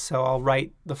postcards. So I'll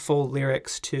write the full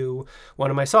lyrics to one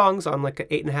of my songs on like an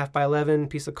 8.5 by 11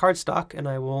 piece of cardstock, and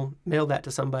I will mail that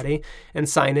to somebody and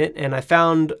sign it. And I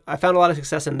found a lot of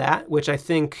success in that, which I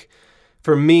think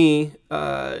for me,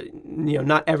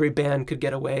 not every band could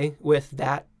get away with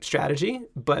that strategy,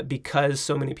 but because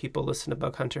so many people listen to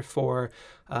Bug Hunter for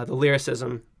the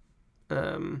lyricism,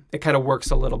 it kind of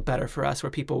works a little better for us, where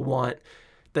people want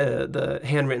the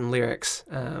handwritten lyrics,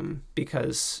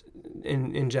 because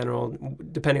in general,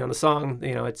 depending on the song,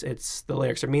 it's the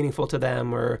lyrics are meaningful to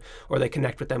them, or they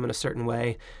connect with them in a certain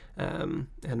way, and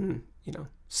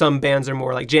some bands are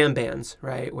more like jam bands,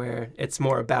 right, where it's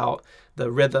more about the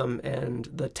rhythm and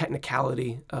the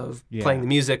technicality of playing the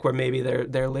music, where maybe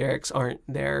their lyrics aren't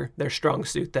their strong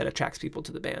suit that attracts people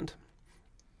to the band.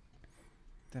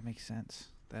 That makes sense.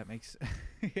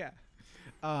 Yeah.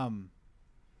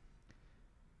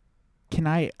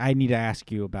 I need to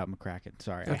ask you about McCracken.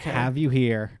 Sorry. Okay. I have you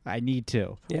here. I need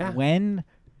to. Yeah. When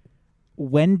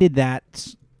did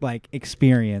that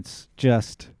experience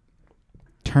just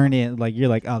turn in, like, you're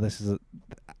like, oh,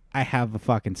 I have a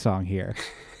fucking song here.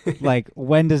 Like,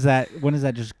 when does that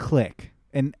just click?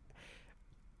 And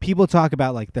people talk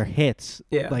about like their hits.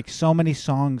 Yeah. Like, so many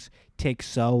songs take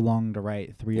so long to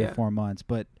write, 3 or 4 months,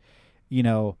 but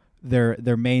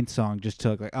their main song just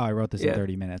took like, oh, I wrote this in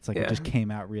 30 minutes. Like, it just came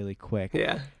out really quick.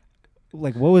 Yeah.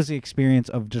 Like, what was the experience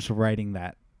of just writing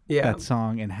that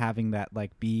song and having that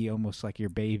like be almost like your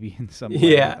baby in some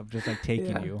way, of just like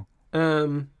taking you?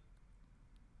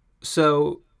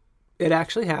 So it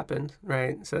actually happened,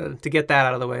 right? So to get that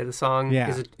out of the way, the song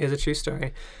is a true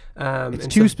story. It's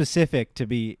too specific to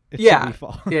be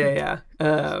false. Yeah.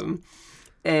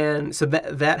 And so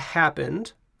that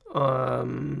happened.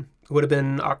 Would have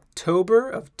been October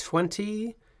of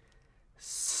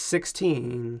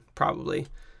 2016, probably.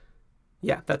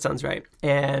 Yeah, that sounds right.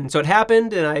 And so it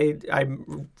happened, and I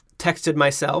texted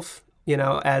myself,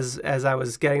 as I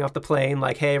was getting off the plane,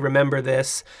 like, hey, remember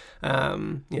this,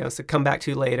 so come back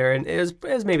to you later. And it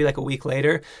was maybe like a week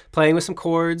later, playing with some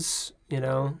chords,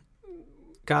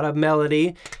 got a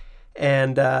melody,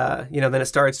 and then it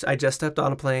starts. I just stepped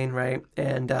on a plane, right?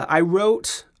 And I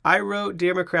wrote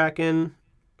Dear McCracken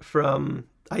from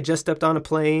I just stepped on a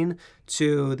plane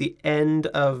to the end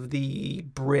of the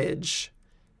bridge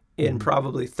in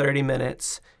probably 30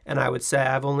 minutes, and I would say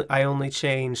I only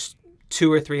changed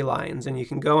 2 or 3 lines. And you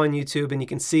can go on YouTube and you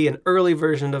can see an early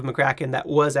version of McCracken that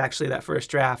was actually that first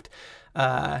draft,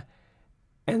 and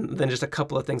then just a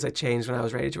couple of things I changed when I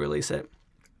was ready to release it.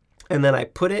 And then I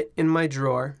put it in my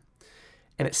drawer,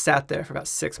 and it sat there for about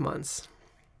 6 months.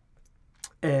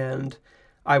 And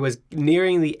I was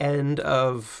nearing the end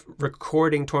of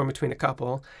recording Torn Between a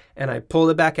Couple, and I pulled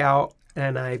it back out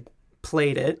and I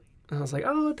played it. And I was like,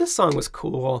 oh, this song was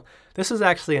cool. This was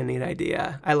actually a neat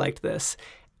idea. I liked this.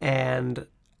 And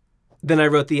then I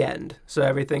wrote the end. So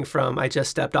everything from I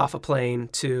just stepped off a plane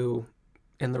to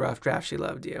in the rough draft she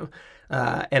loved you.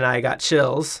 And I got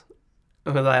chills.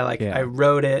 I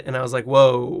wrote it and I was like,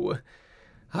 whoa.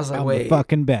 I was like, I'm wait. the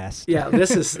fucking best. Yeah,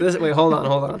 wait, hold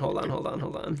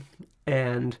on.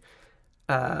 And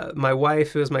my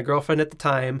wife, who was my girlfriend at the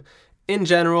time, in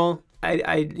general,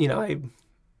 I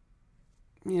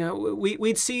you know,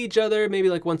 we'd see each other maybe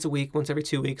like once a week, once every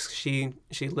 2 weeks. She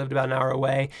lived about an hour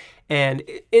away. And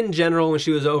in general, when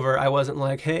she was over, I wasn't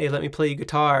like, hey, let me play you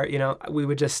guitar. You know, we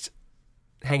would just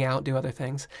hang out, do other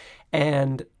things.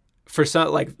 And for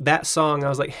some, like that song, I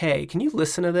was like, hey, can you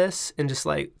listen to this and just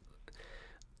like,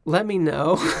 let me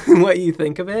know what you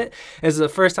think of it. It was the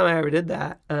first time I ever did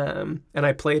that. And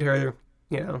I played her,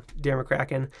 you know, Dear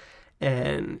McCracken,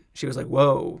 and she was like,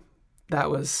 whoa, that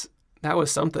was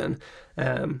something.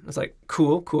 I was like,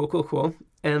 cool.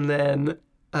 And then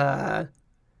I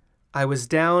was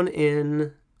down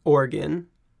in Oregon,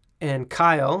 and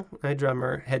Kyle, my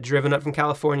drummer, had driven up from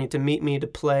California to meet me to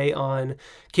play on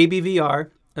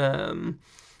KBVR.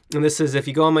 And this is, if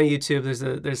you go on my YouTube,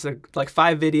 there's like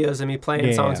 5 videos of me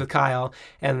playing songs with Kyle,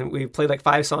 and we played like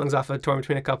 5 songs off of Torn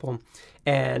Between a Couple.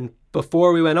 And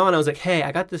before we went on, I was like, hey,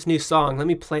 I got this new song. Let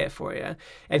me play it for you.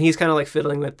 And he's kind of like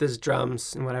fiddling with his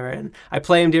drums and whatever. And I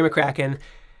play him Dear McCracken.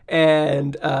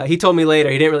 And he told me later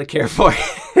he didn't really care for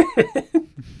it.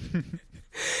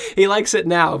 He likes it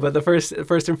now, but the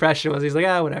first impression was he's like,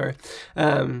 whatever.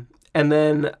 And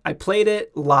then I played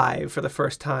it live for the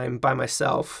first time by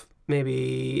myself,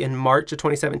 maybe in March of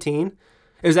 2017.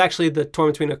 It was actually the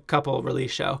Torn Between a Couple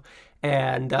release show.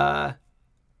 And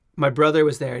my brother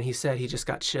was there, and he said he just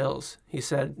got chills. He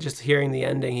said just hearing the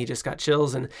ending, he just got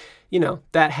chills. And, you know,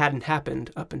 that hadn't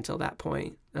happened up until that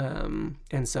point. And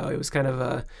so it was kind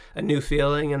of a new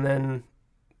feeling. And then,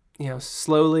 you know,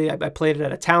 slowly I played it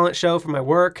at a talent show for my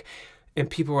work, and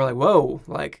people were like, whoa,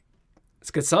 like, it's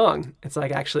a good song. It's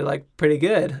like actually like pretty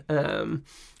good.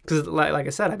 Because like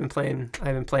I said, I've been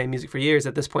playing music for years.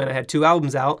 At this point, I had 2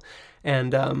 albums out,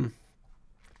 and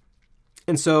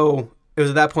so it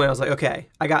was at that point I was like, okay,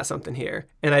 I got something here,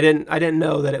 and I didn't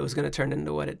know that it was going to turn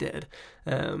into what it did.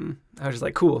 I was just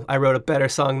like, cool, I wrote a better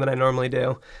song than I normally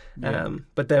do.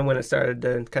 But then when it started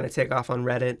to kind of take off on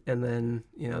Reddit, and then,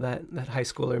 you know, that high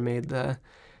schooler made the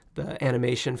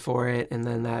animation for it, and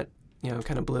then that, you know,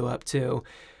 kind of blew up too.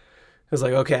 I was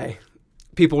like, okay,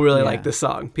 people really like this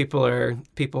song.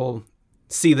 People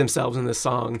see themselves in this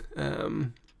song,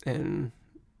 and,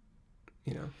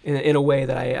 you know, in a way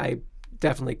that I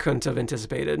definitely couldn't have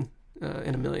anticipated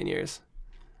in a million years.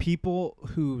 People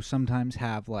who sometimes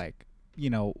have, like, you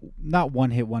know, not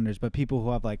one-hit wonders, but people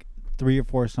who have like 3 or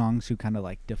 4 songs who kind of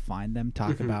like define them,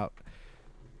 talk about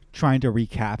trying to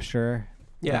recapture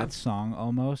that song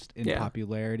almost in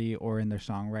popularity or in their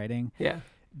songwriting. Yeah.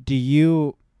 Do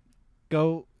you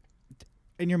go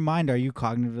in your mind, are you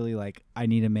cognitively like, I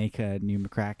need to make a new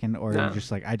McCracken, or are you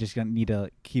just like, I just need to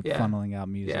keep funneling out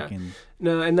music and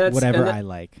no, and that's whatever I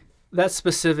like? That's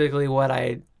specifically what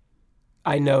I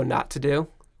know not to do.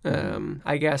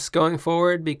 I guess going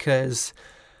forward, because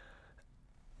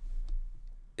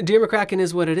Dear McCracken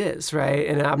is what it is, right?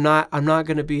 And I'm not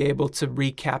going to be able to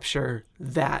recapture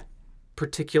that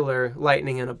particular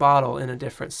lightning in a bottle in a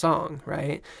different song,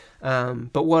 right?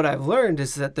 But what I've learned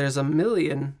is that there's a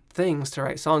million things to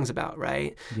write songs about,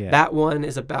 right? Yeah. That one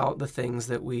is about the things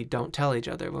that we don't tell each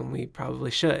other when we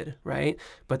probably should, right?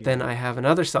 But then I have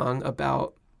another song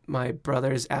about my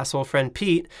brother's asshole friend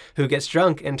Pete, who gets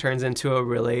drunk and turns into a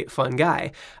really fun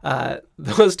guy.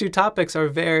 Those 2 topics are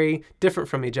very different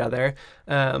from each other,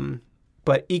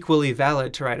 but equally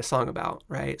valid to write a song about,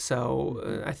 right?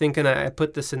 So I think, and I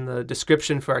put this in the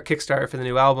description for our Kickstarter for the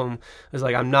new album, I was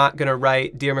like, I'm not going to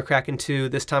write Dear McCracken 2,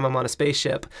 this time I'm on a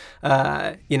spaceship.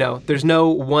 You know, there's no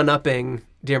one-upping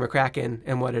Dear McCracken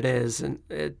and what it is. And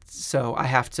so I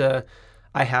have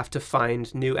to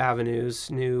find new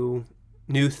avenues, new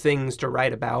things to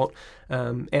write about,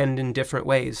 and in different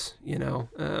ways, you know.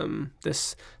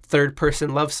 This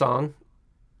third-person love song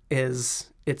is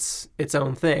its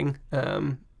own thing,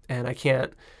 and I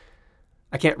can't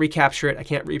recapture it. I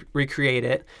can't recreate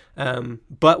it.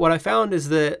 But what I found is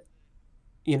that,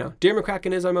 you know, Dear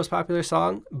McCracken is our most popular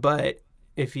song, but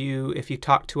if you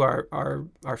talk to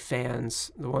our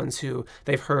fans, the ones who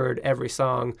they've heard every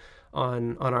song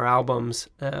on our albums,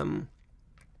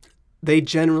 they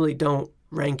generally don't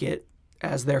rank it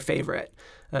as their favorite.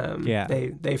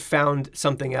 They found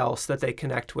something else that they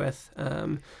connect with,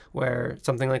 where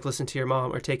something like Listen to Your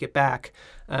Mom or Take It Back,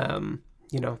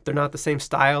 you know, they're not the same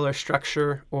style or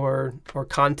structure or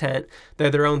content. They're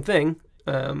their own thing.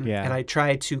 And I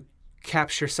try to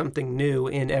capture something new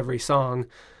in every song.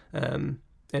 And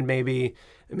maybe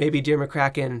Dear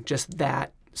McCracken, just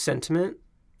that sentiment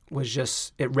was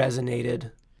just, it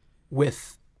resonated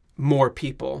with more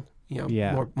people, you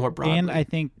know, more broadly. And I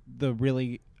think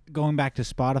going back to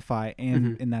Spotify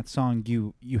and in that song,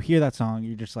 you hear that song,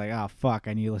 you're just like, oh fuck,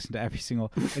 I need to listen to every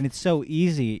single, and it's so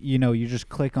easy, you know, you just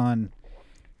click on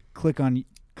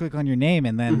your name,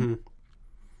 and then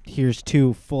here's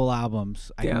 2 full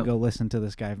albums. I Yeah. can go listen to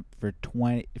this guy for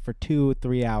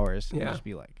 2-3 hours and Yeah. just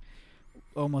be like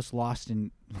almost lost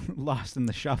in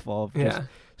the shuffle of Yeah. just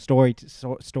story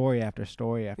story after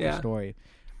story after Yeah. story.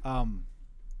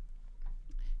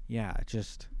 Yeah,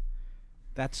 just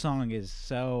that song is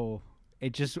so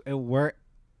it worked.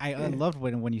 I loved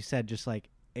when you said just like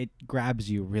it grabs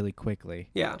you really quickly.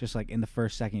 Yeah. Just like in the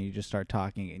first second you just start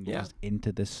talking and you're Yeah. just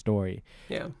into this story.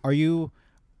 Yeah.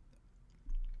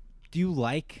 Do you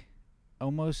like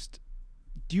almost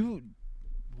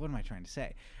what am I trying to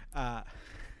say?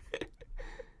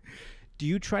 Do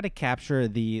you try to capture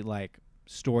the like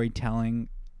storytelling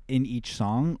in each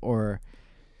song, or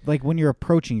like when you're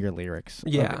approaching your lyrics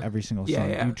Yeah. of every single Yeah, song,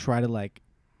 yeah. do you try to like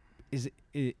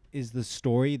is the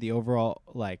story, the overall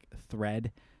like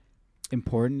thread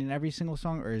important in every single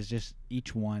song, or is just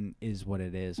each one is what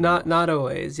it is? Not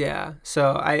always, yeah.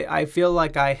 So I feel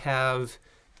like I have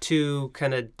 2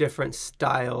 kind of different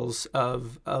styles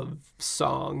of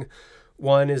song.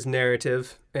 One is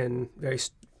narrative and very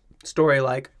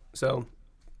story-like. So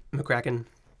McCracken,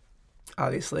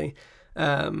 obviously.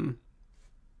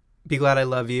 Be Glad I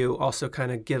Love You also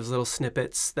kind of gives little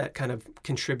snippets that kind of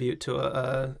contribute to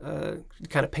a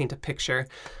kind of paint a picture.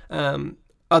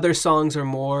 Other songs are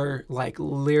more like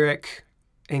lyric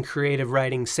and creative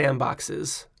writing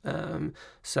sandboxes.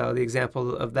 So the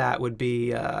example of that would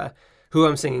be Who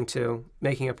I'm Singing To,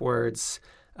 Making Up Words,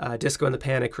 Disco in the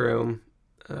Panic Room,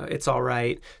 It's All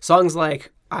Right. Songs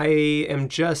like I am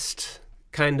just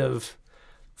kind of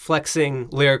flexing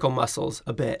lyrical muscles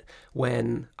a bit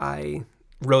when I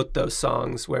wrote those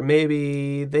songs, where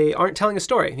maybe they aren't telling a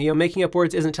story. Making Up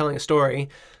Words isn't telling a story.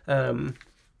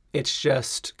 It's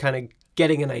just kind of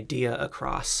getting an idea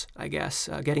across, I guess,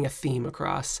 getting a theme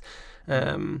across.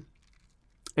 And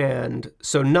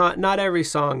so not every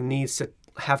song needs to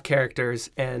have characters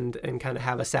and kind of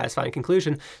have a satisfying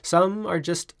conclusion. Some are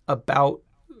just about,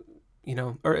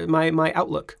 or my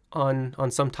outlook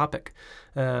on some topic.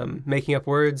 Making Up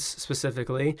Words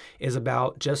specifically is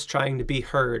about just trying to be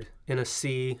heard in a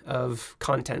sea of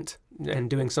content and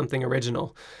doing something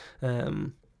original.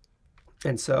 And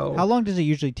so how long does it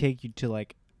usually take you to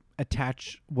like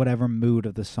attach whatever mood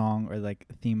of the song or like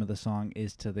theme of the song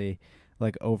is to the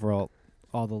like overall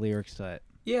all the lyrics to it?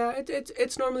 Yeah,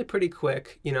 it's normally pretty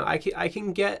quick. I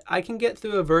can get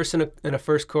through a verse and a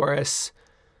first chorus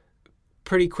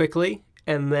pretty quickly,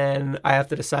 and then I have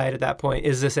to decide at that point,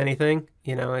 is this anything?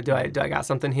 Do I got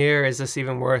something here? Is this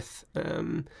even worth?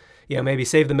 Maybe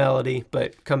save the melody,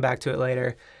 but come back to it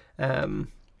later. And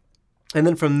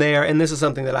then from there, and this is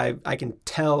something that I can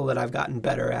tell that I've gotten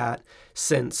better at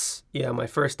since my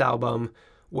first album,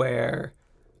 where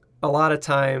a lot of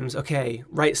times, okay,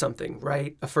 write something,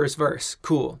 write a first verse,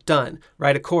 cool, done.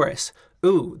 Write a chorus.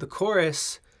 Ooh, the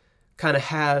chorus kind of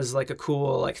has like a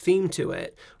cool like theme to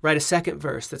it. Write a second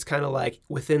verse that's kind of like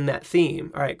within that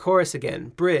theme. All right, chorus again,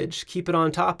 bridge, keep it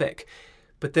on topic.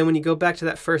 But then when you go back to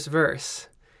that first verse,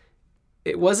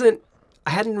 I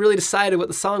hadn't really decided what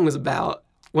the song was about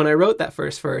when I wrote that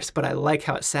first verse, but I like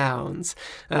how it sounds.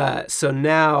 So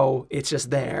now it's just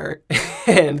there.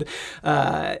 And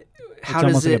how it's does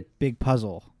almost it... like a big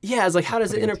puzzle. Yeah, it's like, how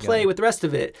does it interplay with the rest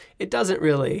of it? It doesn't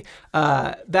really.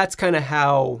 That's kind of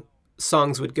how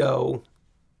songs would go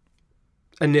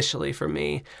initially for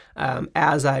me.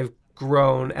 As I've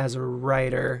grown as a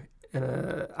writer,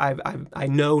 I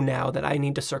know now that I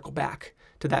need to circle back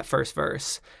to that first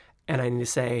verse, and I need to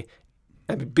say,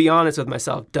 be honest with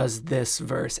myself, does this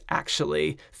verse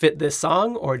actually fit this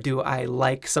song, or do I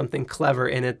like something clever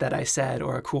in it that I said,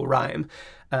 or a cool rhyme?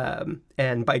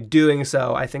 And by doing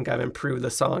so, I think I've improved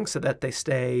the song so that they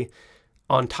stay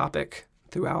on topic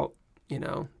throughout.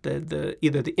 The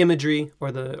either the imagery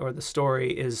or the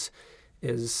story is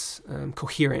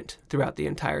coherent throughout the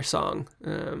entire song.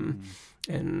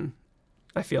 And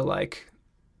I feel like,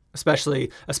 especially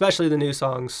the new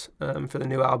songs for the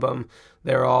new album,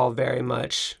 they're all very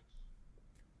much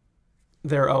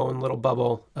their own little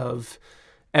bubble of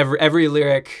every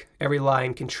lyric, every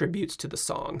line contributes to the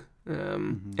song.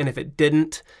 And if it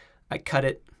didn't, I cut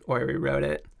it or I rewrote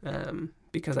it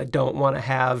because I don't want to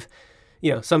have,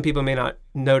 some people may not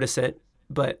notice it,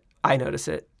 but I notice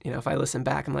it. If I listen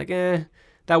back, I'm like,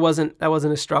 that wasn't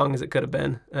as strong as it could have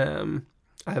been.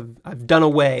 I've done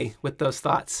away with those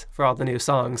thoughts for all the new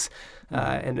songs,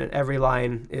 and every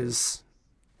line is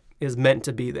meant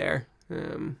to be there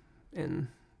and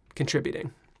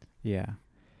contributing. Yeah,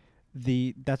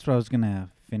 that's what I was gonna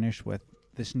finish with.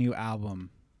 This new album,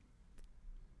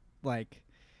 like,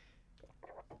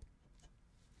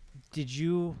 did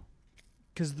you?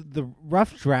 Because the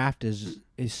rough draft is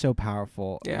so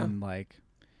powerful, Yeah. and like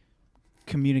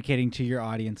communicating to your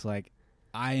audience like,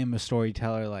 I am a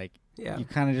storyteller. Like, you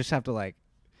kind of just have to like,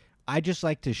 I just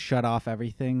like to shut off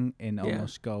everything and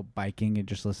almost go biking and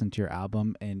just listen to your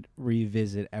album and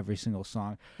revisit every single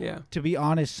song. Yeah. To be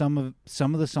honest, some of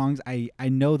the songs I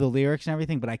know the lyrics and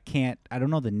everything, but I don't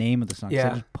know the name of the song. So I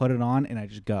just put it on and I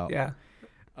just go. Yeah.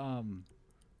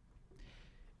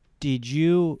 Did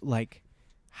you like?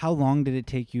 How long did it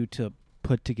take you to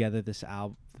put together this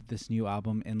new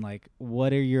album? And like,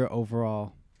 what are your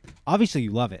overall? Obviously,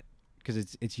 you love it because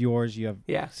it's yours. You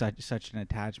have such an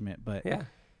attachment, but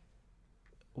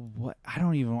what I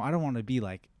don't want to be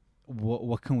like,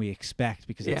 what can we expect,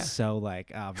 because it's so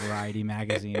like Variety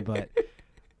magazine, but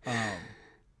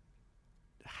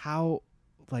how,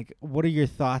 like, what are your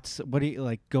thoughts? What are you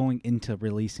like going into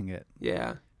releasing it?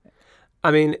 Yeah. I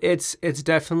mean, it's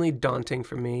definitely daunting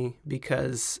for me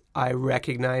because I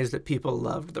recognize that people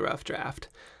loved the Rough Draft.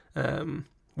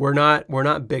 We're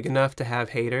not big enough to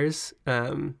have haters.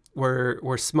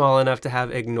 We're small enough to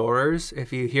have ignorers.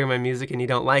 If you hear my music and you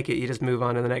don't like it, you just move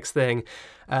on to the next thing.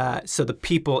 So the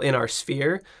people in our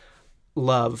sphere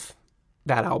love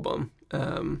that album,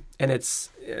 and it's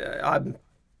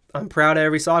I'm proud of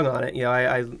every song on it. You know,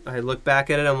 I look back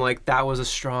at it, I'm like, that was a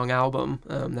strong album.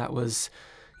 That was,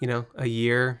 you know, a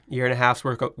year and a half's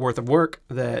worth of work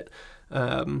that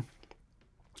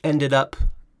ended up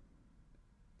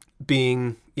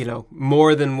being, you know,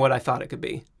 more than what I thought it could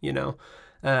be, you know.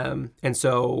 And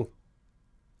so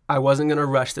I wasn't going to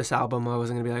rush this album. I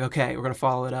wasn't going to be like, okay, we're going to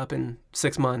follow it up in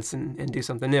 6 months and do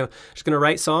something new. Just going to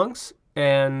write songs.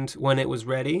 And when it was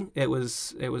ready, it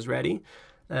was ready.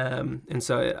 And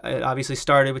so it obviously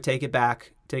started with Take It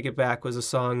Back. Take It Back was a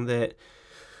song that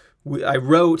I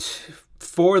wrote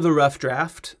for the Rough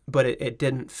Draft, but it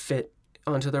didn't fit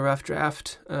onto the Rough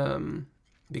Draft.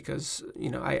 Because, you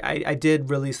know, I did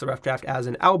release the Rough Draft as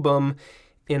an album,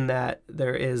 in that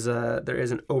there is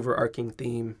an overarching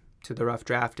theme to the Rough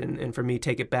Draft, and for me,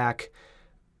 Take It Back,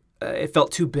 it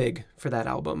felt too big for that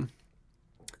album,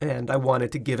 and I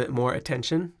wanted to give it more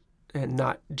attention and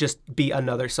not just be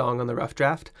another song on the Rough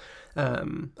Draft.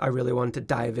 I really wanted to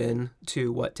dive in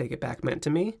to what Take It Back meant to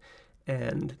me,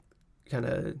 and kind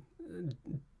of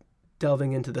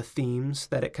delving into the themes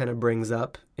that it kind of brings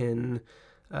up in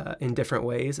different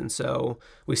ways. And so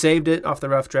we saved it off the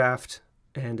Rough Draft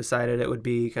and decided it would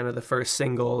be kind of the first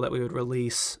single that we would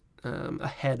release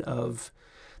ahead of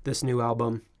this new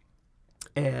album.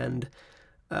 And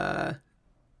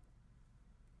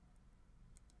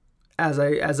as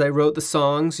I wrote the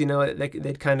songs, you know,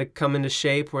 they'd kind of come into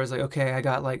shape where it's like, okay, I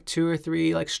got like 2 or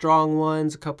 3 like strong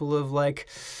ones, a couple of like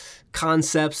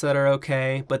concepts that are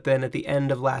okay. But then at the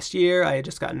end of last year, I had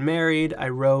just gotten married. I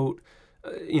wrote,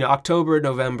 you know, October,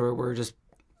 November were just,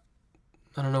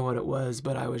 I don't know what it was,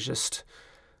 but I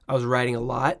was writing a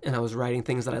lot, and I was writing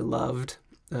things that I loved.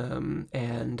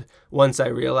 And once I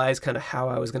realized kind of how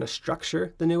I was going to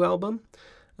structure the new album,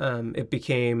 it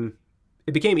became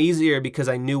easier because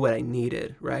I knew what I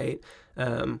needed, right?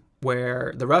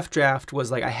 Where the Rough Draft was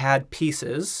like, I had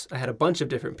a bunch of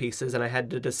different pieces, and I had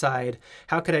to decide,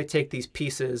 how could I take these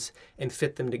pieces and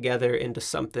fit them together into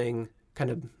something kind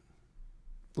of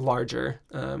larger,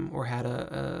 or had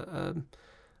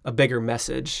a bigger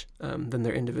message than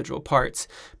their individual parts.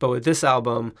 But with this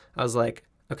album, I was like,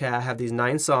 okay, I have these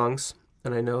 9 songs,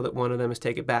 and I know that one of them is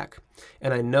Take It Back.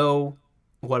 And I know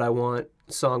what I want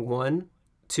song 1,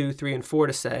 2, 3, and 4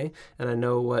 to say, and I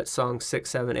know what songs 6,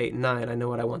 7, 8, and 9, I know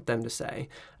what I want them to say.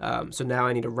 So now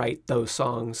I need to write those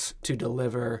songs to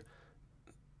deliver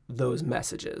those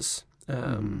messages.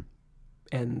 And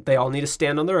they all need to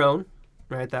stand on their own,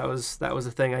 right? That was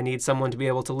the thing. I need someone to be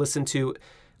able to listen to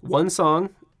one song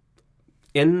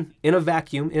in a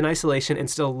vacuum, in isolation, and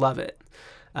still love it.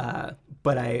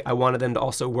 But I wanted them to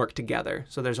also work together.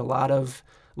 So there's a lot of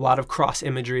cross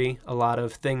imagery, a lot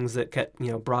of things that get,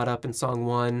 you know, brought up in song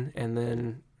 1 and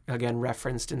then again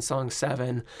referenced in song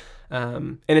 7.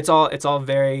 And it's all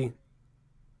very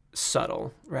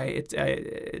subtle, right?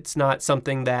 It's not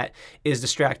something that is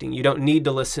distracting. You don't need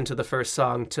to listen to the first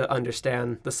song to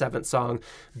understand the 7th song,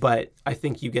 but I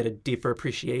think you get a deeper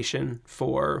appreciation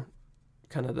for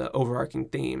kind of the overarching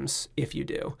themes if you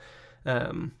do.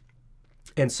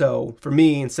 And so for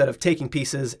me, instead of taking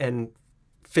pieces and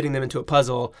fitting them into a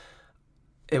puzzle,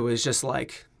 it was just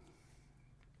like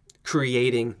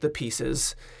creating the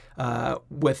pieces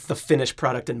with the finished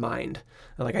product in mind.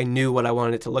 Like, I knew what I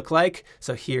wanted it to look like,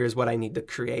 so here's what I need to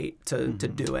create to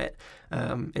do it.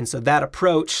 And so that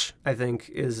approach, I think,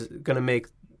 is going to make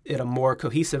it a more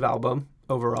cohesive album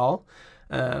overall.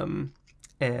 And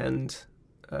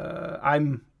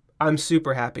I'm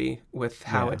super happy with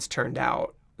how it's turned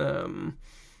out.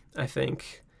 I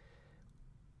think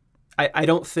I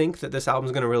don't think that this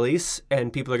album's going to release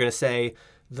and people are going to say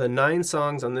the 9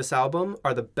 songs on this album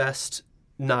are the best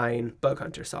 9 Bug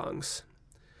Hunter songs.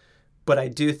 But I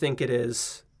do think it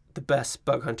is the best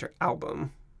Bug Hunter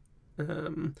album.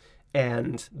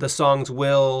 And the songs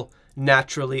will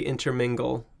naturally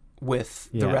intermingle with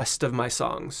the rest of my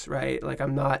songs, right? Like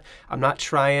I'm not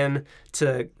trying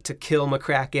to kill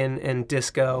McCracken and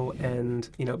Disco and,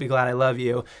 Be Glad I Love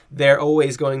You. They're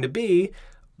always going to be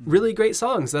really great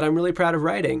songs that I'm really proud of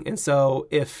writing. And so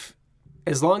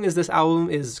as long as this album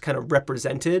is kind of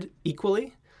represented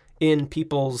equally in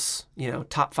people's,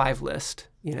 top 5 list,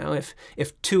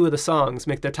 if 2 of the songs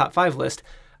make their top 5 list,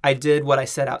 I did what I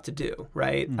set out to do,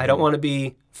 right? I don't want to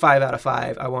be 5 out of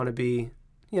 5. I want to be,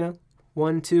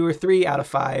 1, 2, or 3 out of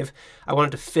 5. I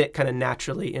want it to fit kind of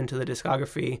naturally into the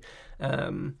discography,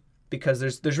 because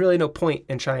there's really no point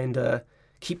in trying to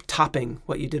keep topping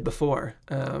what you did before.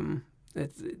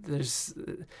 There's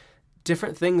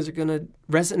different things are going to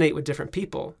resonate with different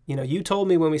people. You told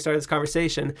me when we started this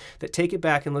conversation that Take It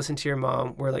Back and Listen to Your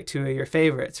Mom were like 2 of your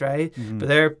favorites, right? Mm-hmm. But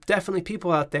there are definitely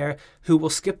people out there who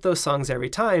will skip those songs every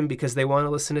time because they want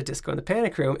to listen to Disco in the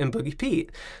Panic Room and Boogie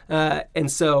Pete.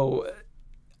 And so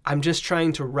I'm just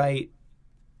trying to write,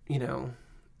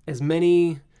 as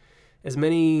many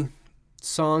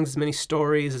songs, as many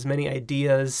stories, as many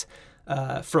ideas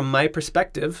from my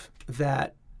perspective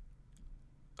that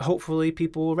hopefully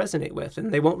people will resonate with,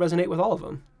 and they won't resonate with all of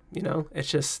them. That's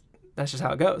just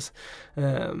how it goes.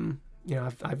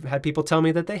 I've had people tell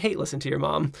me that they hate Listen to Your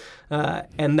Mom,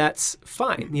 and that's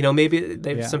fine.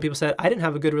 Maybe some people said I didn't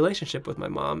have a good relationship with my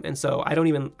mom, and so I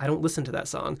don't listen to that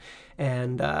song,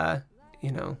 and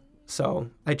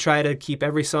so I try to keep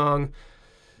every song.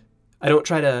 I don't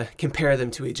try to compare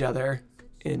them to each other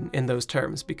in those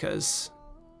terms, because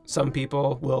some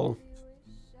people will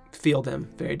feel them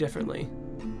very differently.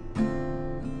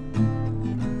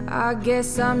 I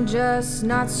guess I'm just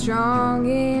not strong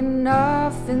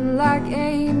enough, and like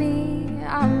Amy,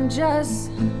 I'm just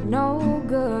no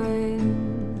good.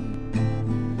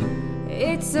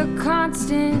 It's a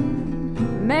constant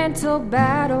mental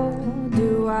battle.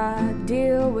 Do I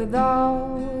deal with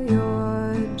all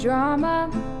your drama,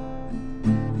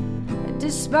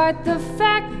 despite the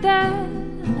fact that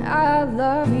I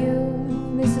love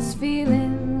you? This is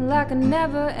feeling like a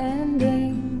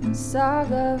never-ending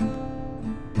saga.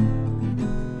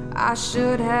 I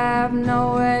should have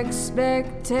no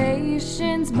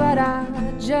expectations, but I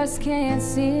just can't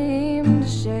seem to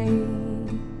shake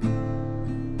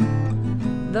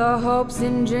the hopes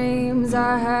and dreams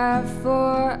I have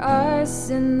for us,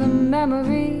 and the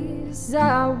memories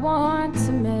I want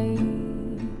to make.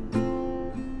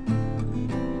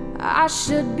 I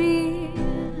should be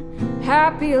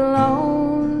happy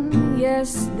alone,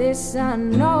 yes, this I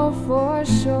know for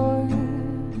sure.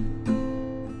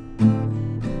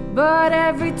 But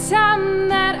every time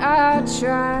that I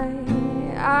try,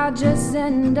 I just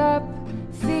end up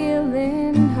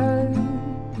feeling hurt.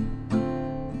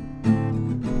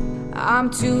 I'm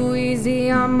too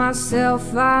easy on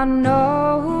myself, I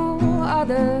know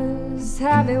others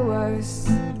have it worse.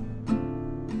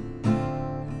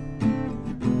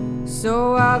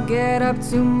 So I'll get up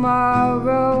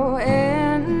tomorrow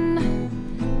and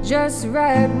just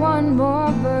write one more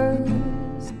verse.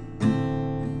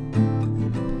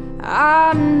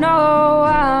 I know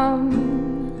I'm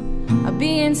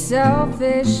being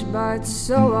selfish, but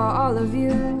so are all of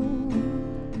you.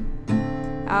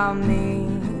 I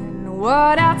mean,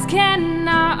 what else can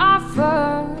I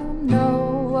offer?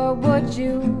 No, what would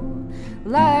you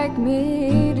like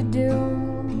me to do?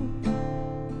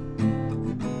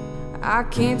 I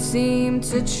can't seem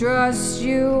to trust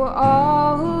you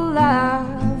all. I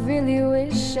really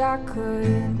wish I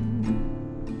could.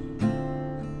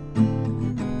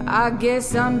 I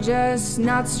guess I'm just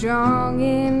not strong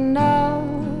enough.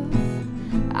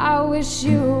 I wish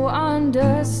you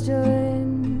understood.